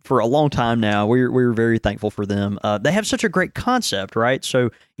a long time now. We're very thankful for them. They have such a great concept, right? So,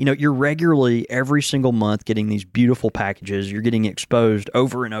 you know, you're regularly every single month getting these beautiful packages. You're getting exposed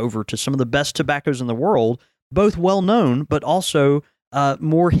over and over to some of the best tobaccos in the world, both well known, but also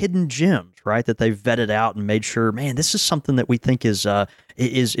more hidden gems, right? That they've vetted out and made sure, man, this is something that we think is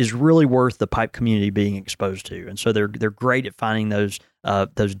really worth the pipe community being exposed to. And so they're great at finding those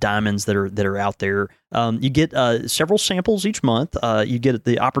diamonds that are out there. You get several samples each month. You get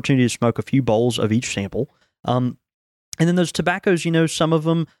the opportunity to smoke a few bowls of each sample. And then those tobaccos, you know, some of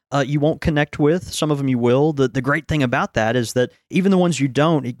them you won't connect with, some of them you will. The great thing about that is that even the ones you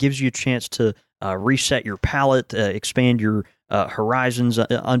don't, it gives you a chance to reset your palate, expand your horizons,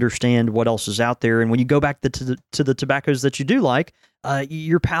 understand what else is out there. And when you go back to the tobaccos that you do like,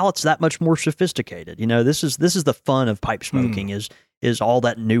 your palate's that much more sophisticated. You know, this is the fun of pipe smoking is all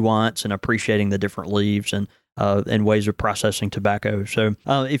that nuance and appreciating the different leaves and ways of processing tobacco. So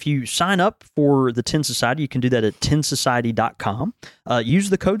if you sign up for the Tin Society, you can do that at tinsociety.com. Use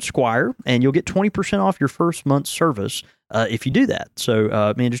the code Squire, and you'll get 20% off your first month's service if you do that.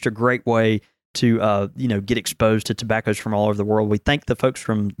 So, man, just a great way to get exposed to tobaccos from all over the world. We thank the folks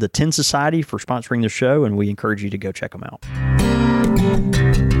from the Tin Society for sponsoring the show, and we encourage you to go check them out.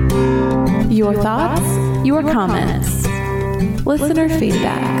 Your thoughts, your comments, listener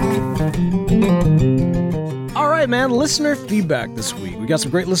feedback. All right, man. Listener feedback this week. We got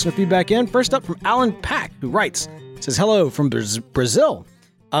some great listener feedback in. First up from Alan Pack, who writes, says, hello from Brazil.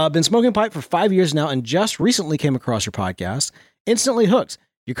 Been smoking pipe for 5 years now and just recently came across your podcast. Instantly hooked.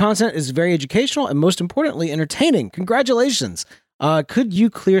 Your content is very educational and most importantly, entertaining. Congratulations. Could you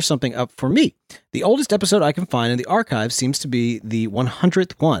clear something up for me? The oldest episode I can find in the archive seems to be the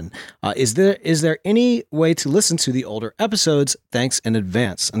 100th one. Is there any way to listen to the older episodes? Thanks in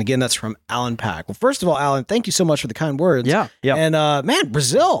advance. And again, that's from Alan Pack. Well, first of all, Alan, thank you so much for the kind words. Yeah. And man,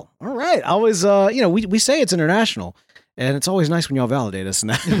 Brazil. All right. Always, we say it's international. And it's always nice when y'all validate us in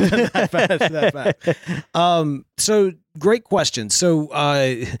that fact. So great question. So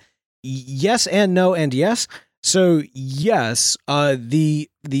yes and no and yes. So yes,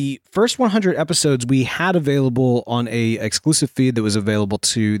 the first 100 episodes we had available on a exclusive feed that was available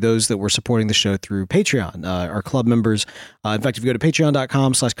to those that were supporting the show through Patreon, our club members. In fact, if you go to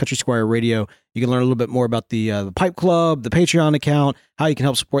patreon.com/Country Squire Radio, you can learn a little bit more about the Pipe Club, the Patreon account, how you can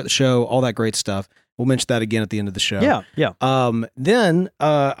help support the show, all that great stuff. We'll mention that again at the end of the show. Yeah. Then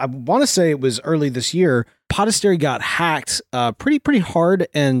I want to say it was early this year. Podastery got hacked pretty hard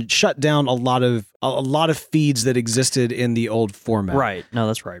and shut down a lot of feeds that existed in the old format. Right. No,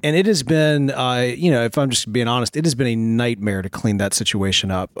 that's right. And it has been, if I'm just being honest, it has been a nightmare to clean that situation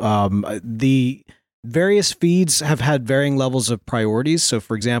up. The various feeds have had varying levels of priorities. So,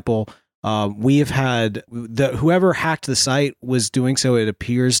 for example, we have had whoever hacked the site was doing so. It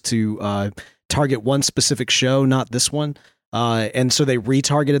appears to target one specific show, not this one. And so they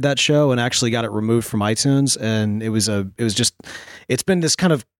retargeted that show and actually got it removed from iTunes. And it's been this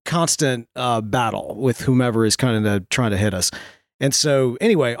kind of constant battle with whomever is kind of trying to hit us. And so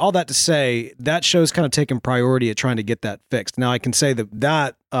anyway, all that to say, that show's kind of taken priority at trying to get that fixed. Now I can say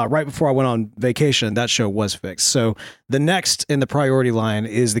that right before I went on vacation, that show was fixed. So the next in the priority line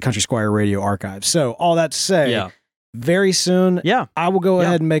is the Country Squire Radio archive. So all that to say, very soon, I will go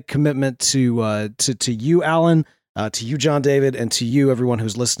ahead and make commitment to you, Alan, to you, John David, and to you, everyone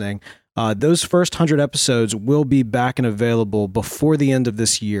who's listening. Those first 100 episodes will be back and available before the end of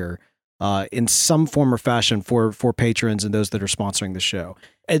this year in some form or fashion for patrons and those that are sponsoring the show.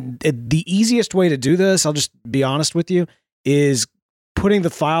 And the easiest way to do this, I'll just be honest with you, is putting the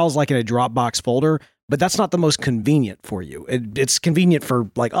files like in a Dropbox folder. But that's not the most convenient for you. It's convenient for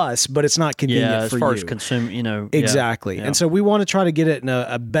like us, but it's not convenient for you. As far as consume, Exactly. Yeah. And so we want to try to get it in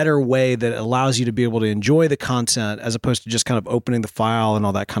a better way that allows you to be able to enjoy the content as opposed to just kind of opening the file and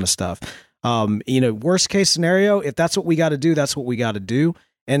all that kind of stuff. Worst case scenario, if that's what we got to do, that's what we got to do.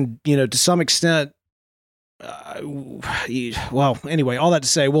 And, to some extent, well, anyway, all that to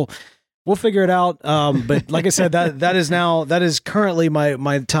say, we'll figure it out. But like I said, that is currently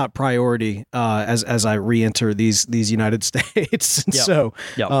my top priority as I re-enter these United States. And so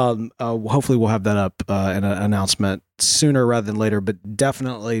hopefully we'll have that up in an announcement sooner rather than later, but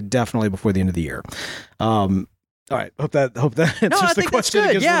definitely before the end of the year. All right. Hope that answers the question.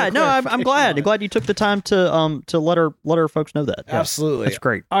 That's good. Yeah. No, I'm glad. I'm glad you took the time to let our folks know that. Yeah, absolutely. That's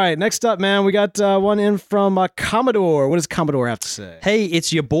great. All right. Next up, man, we got one in from Commodore. What does Commodore have to say? Hey,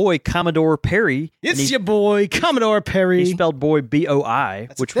 it's your boy Commodore Perry. It's your boy Commodore Perry. He spelled boy BOI,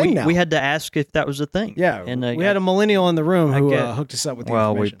 which we had to ask if that was a thing. Yeah. And we had a millennial in the room who hooked us up with the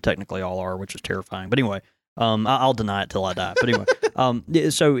information. Well, we technically all are, which is terrifying. But anyway. I'll deny it till I die. But anyway,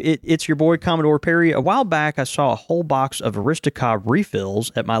 so it's your boy Commodore Perry. A while back, I saw a whole box of Aristocob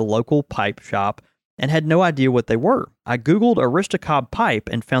refills at my local pipe shop and had no idea what they were. I Googled Aristocob pipe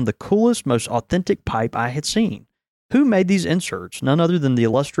and found the coolest, most authentic pipe I had seen. Who made these inserts? None other than the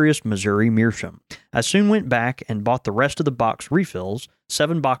illustrious Missouri Meerschaum. I soon went back and bought the rest of the box refills,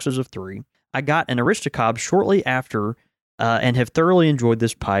 7 boxes of 3. I got an Aristocob shortly after and have thoroughly enjoyed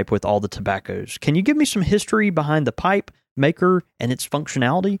this pipe with all the tobaccos. Can you give me some history behind the pipe, maker, and its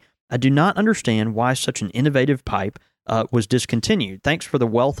functionality? I do not understand why such an innovative pipe was discontinued. Thanks for the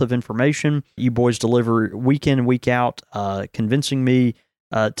wealth of information you boys deliver week in and week out, convincing me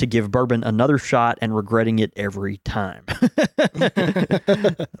to give bourbon another shot and regretting it every time.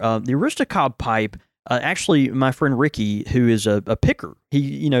 The Aristocob pipe, actually, my friend Ricky, who is a picker,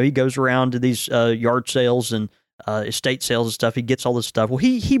 he goes around to these yard sales and estate sales and stuff. He gets all this stuff. Well,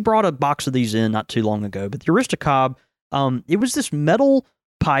 he brought a box of these in not too long ago. But the Aristocob, it was this metal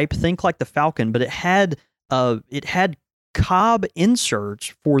pipe, think like the Falcon, but it had cob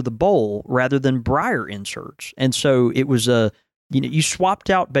inserts for the bowl rather than briar inserts. And so it was you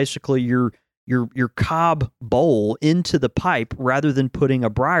swapped out basically your cob bowl into the pipe rather than putting a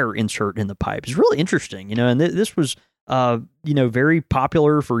briar insert in the pipe. It's really interesting, and this was very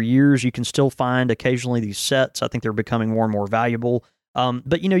popular for years. You can still find occasionally these sets. I think they're becoming more and more valuable.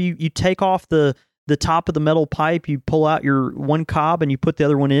 But you take off the top of the metal pipe, you pull out your one cob and you put the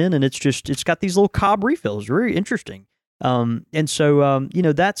other one in, and it's got these little cob refills. Very interesting. And so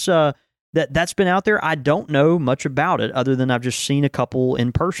that's been out there. I don't know much about it other than I've just seen a couple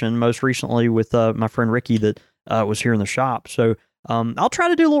in person, most recently with my friend Ricky that was here in the shop. So I'll try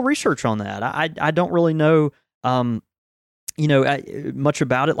to do a little research on that. I don't really know much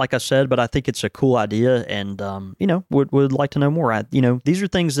about it, like I said, but I think it's a cool idea, and would like to know more. These are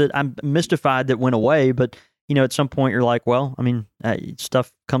things that I'm mystified that went away, but at some point you're like, well, I mean,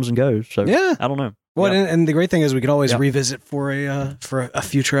 stuff comes and goes, so yeah, I don't know. Well, and the great thing is we could always revisit for a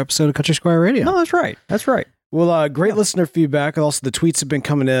future episode of Country Squire Radio. No, that's right. Well, great listener feedback. Also, the tweets have been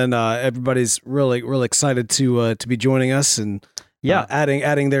coming in. Everybody's really excited to be joining us and. Yeah,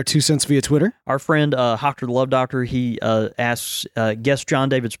 adding their 2 cents via Twitter. Our friend Hocker the Love Doctor, he asks, guess John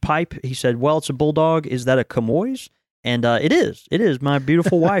David's pipe. He said, well, it's a Bulldog. Is that a Camoys? And it is. It is. My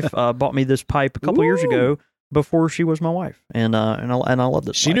beautiful wife bought me this pipe a couple years ago before she was my wife, and I love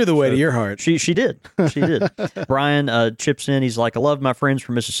this. She pipe. knew the way to your heart. She did. She did. Brian chips in. He's like, I love my friends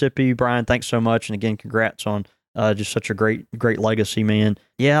from Mississippi. Brian, thanks so much, and again, congrats on just such a great legacy, man.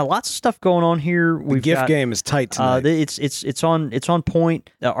 Yeah, lots of stuff going on here. The gift game is tight tonight. It's on point.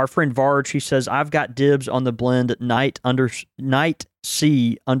 Our friend Varge, he says, I've got dibs on the blend night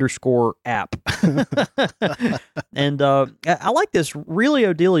C _ app. And I like this. Really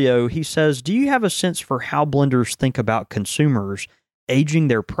Odelio, he says, do you have a sense for how blenders think about consumers aging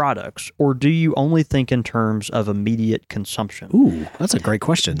their products, or do you only think in terms of immediate consumption? Ooh, that's a great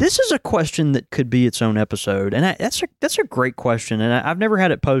question. This is a question that could be its own episode, and that's a great question, and I've never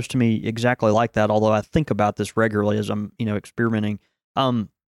had it posed to me exactly like that, although I think about this regularly as I'm experimenting. I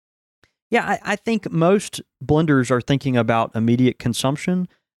think most blenders are thinking about immediate consumption.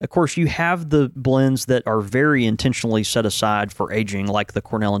 Of course, you have the blends that are very intentionally set aside for aging, like the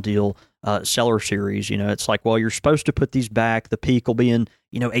Cornell and Diehl Cellar Series. It's like, well, you're supposed to put these back. The peak will be in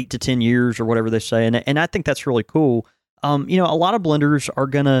 8 to 10 years or whatever they say, and I think that's really cool. A lot of blenders are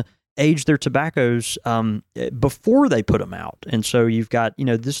gonna age their tobaccos before they put them out, and so you've got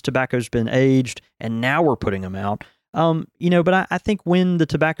this tobacco's been aged, and now we're putting them out. But I think when the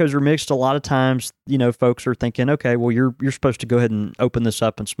tobaccos are mixed, a lot of times, folks are thinking, okay, well, you're supposed to go ahead and open this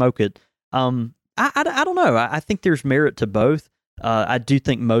up and smoke it. I don't know. I think there's merit to both. I do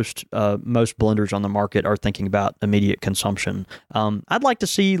think most blenders on the market are thinking about immediate consumption. I'd like to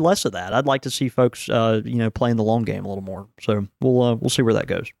see less of that. I'd like to see folks, playing the long game a little more. So we'll see where that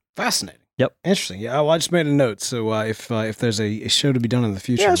goes. Fascinating. Yep. Interesting. Yeah. Well, I just made a note. So if there's a show to be done in the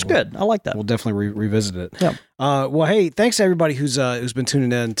future, Yeah, that's good. I like that. We'll definitely revisit it. Yep. Well, hey, thanks to everybody who's been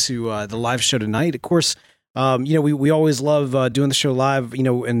tuning in to the live show tonight. Of course, we always love doing the show live.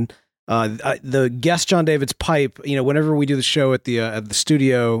 And the guest John David's pipe. Whenever we do the show at the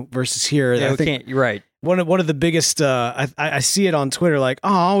studio versus here, Yeah, I we think can't. You're right. one of the biggest. I see it on Twitter, like,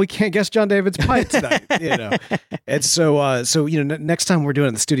 oh, we can't guess John David's pipe tonight. And so next time we're doing it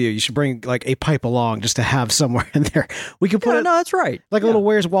in the studio, you should bring like a pipe along just to have somewhere in there. We could put Yeah, it no, that's right. like a little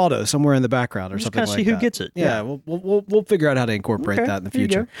 "Where's Waldo" somewhere in the background or Just something kind of like see that. who gets it. Yeah, we'll figure out how to incorporate Okay, that in the there you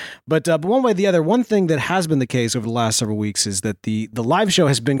future. But one way or the other, one thing that has been the case over the last several weeks is that the live show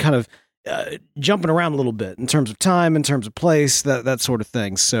has been kind of jumping around a little bit in terms of time, in terms of place, that sort of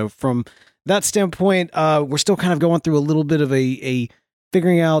thing. So from that standpoint, we're still kind of going through a little bit of a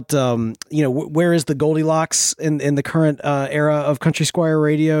figuring out, where is the Goldilocks in the current era of Country Squire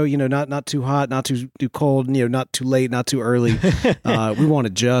Radio? Not too hot, not too cold, not too late, not too early. We want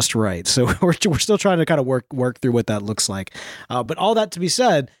it just right. So we're still trying to kind of work through what that looks like. But all that to be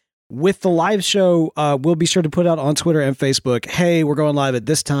said, with the live show, we'll be sure to put out on Twitter and Facebook, hey, we're going live at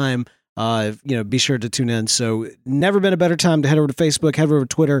this time. Be sure to tune in. So never been a better time to head over to Facebook, head over to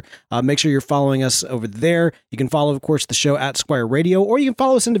Twitter. Make sure you're following us over there. You can follow, of course, the show at Squire Radio, or you can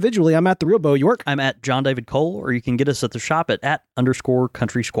follow us individually. I'm at The Real Bo York. I'm at John David Cole, or you can get us at the shop at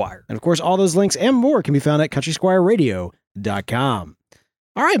 @_Country Squire. And of course, all those links and more can be found at countrysquireradio.com.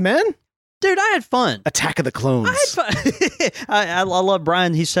 All right, man. Dude, I had fun. Attack of the Clones. I had fun. I love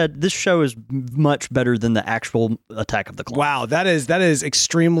Brian. He said this show is much better than the actual Attack of the Clones. Wow, that is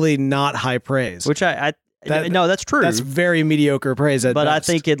extremely not high praise. Which no, that's true. That's very mediocre praise at but best.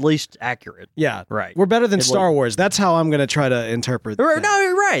 I think at least accurate. Yeah, Right. We're better than It Star Wars. That's how I'm going to try to interpret. No, that.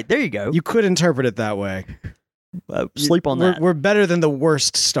 you're right. There you go. You could interpret it that way. Sleep on that. We're better than the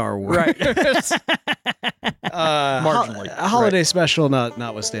worst Star Wars. Right. Marginally. A holiday special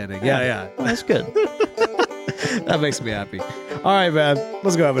notwithstanding. Yeah. Well, that's good. That makes me happy. All right, man.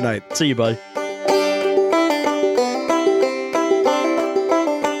 Let's go have a night. See you, buddy.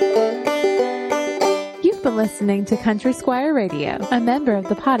 You've been listening to Country Squire Radio, a member of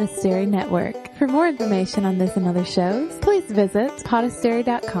the Podastery Network. For more information on this and other shows, please visit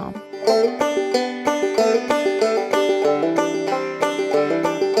podastery.com.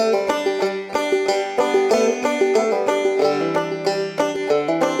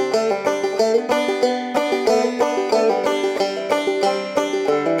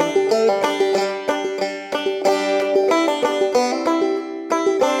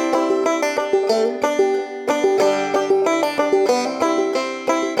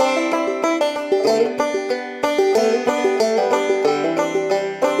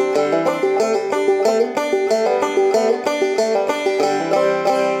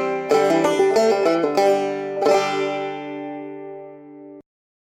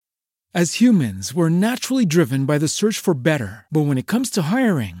 As humans, we're naturally driven by the search for better. But when it comes to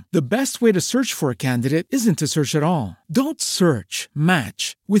hiring, the best way to search for a candidate isn't to search at all. Don't search,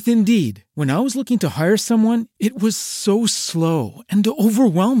 match with Indeed. When I was looking to hire someone, it was so slow and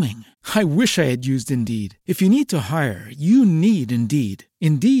overwhelming. I wish I had used Indeed. If you need to hire, you need Indeed.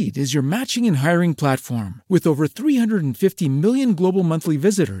 Indeed is your matching and hiring platform with over 350 million global monthly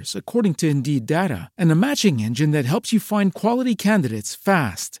visitors, according to Indeed data, and a matching engine that helps you find quality candidates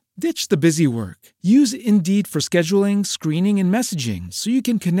fast. Ditch the busy work. Use Indeed for scheduling, screening, and messaging so you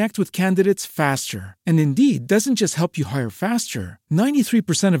can connect with candidates faster. And Indeed doesn't just help you hire faster.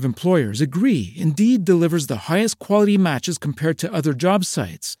 93% of employers agree Indeed delivers the highest quality matches compared to other job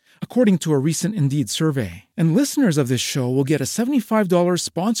sites, according to a recent Indeed survey. And listeners of this show will get a $75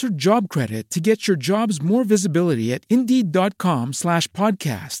 sponsored job credit to get your jobs more visibility at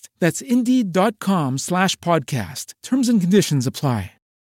Indeed.com/podcast. That's Indeed.com/podcast. Terms and conditions apply.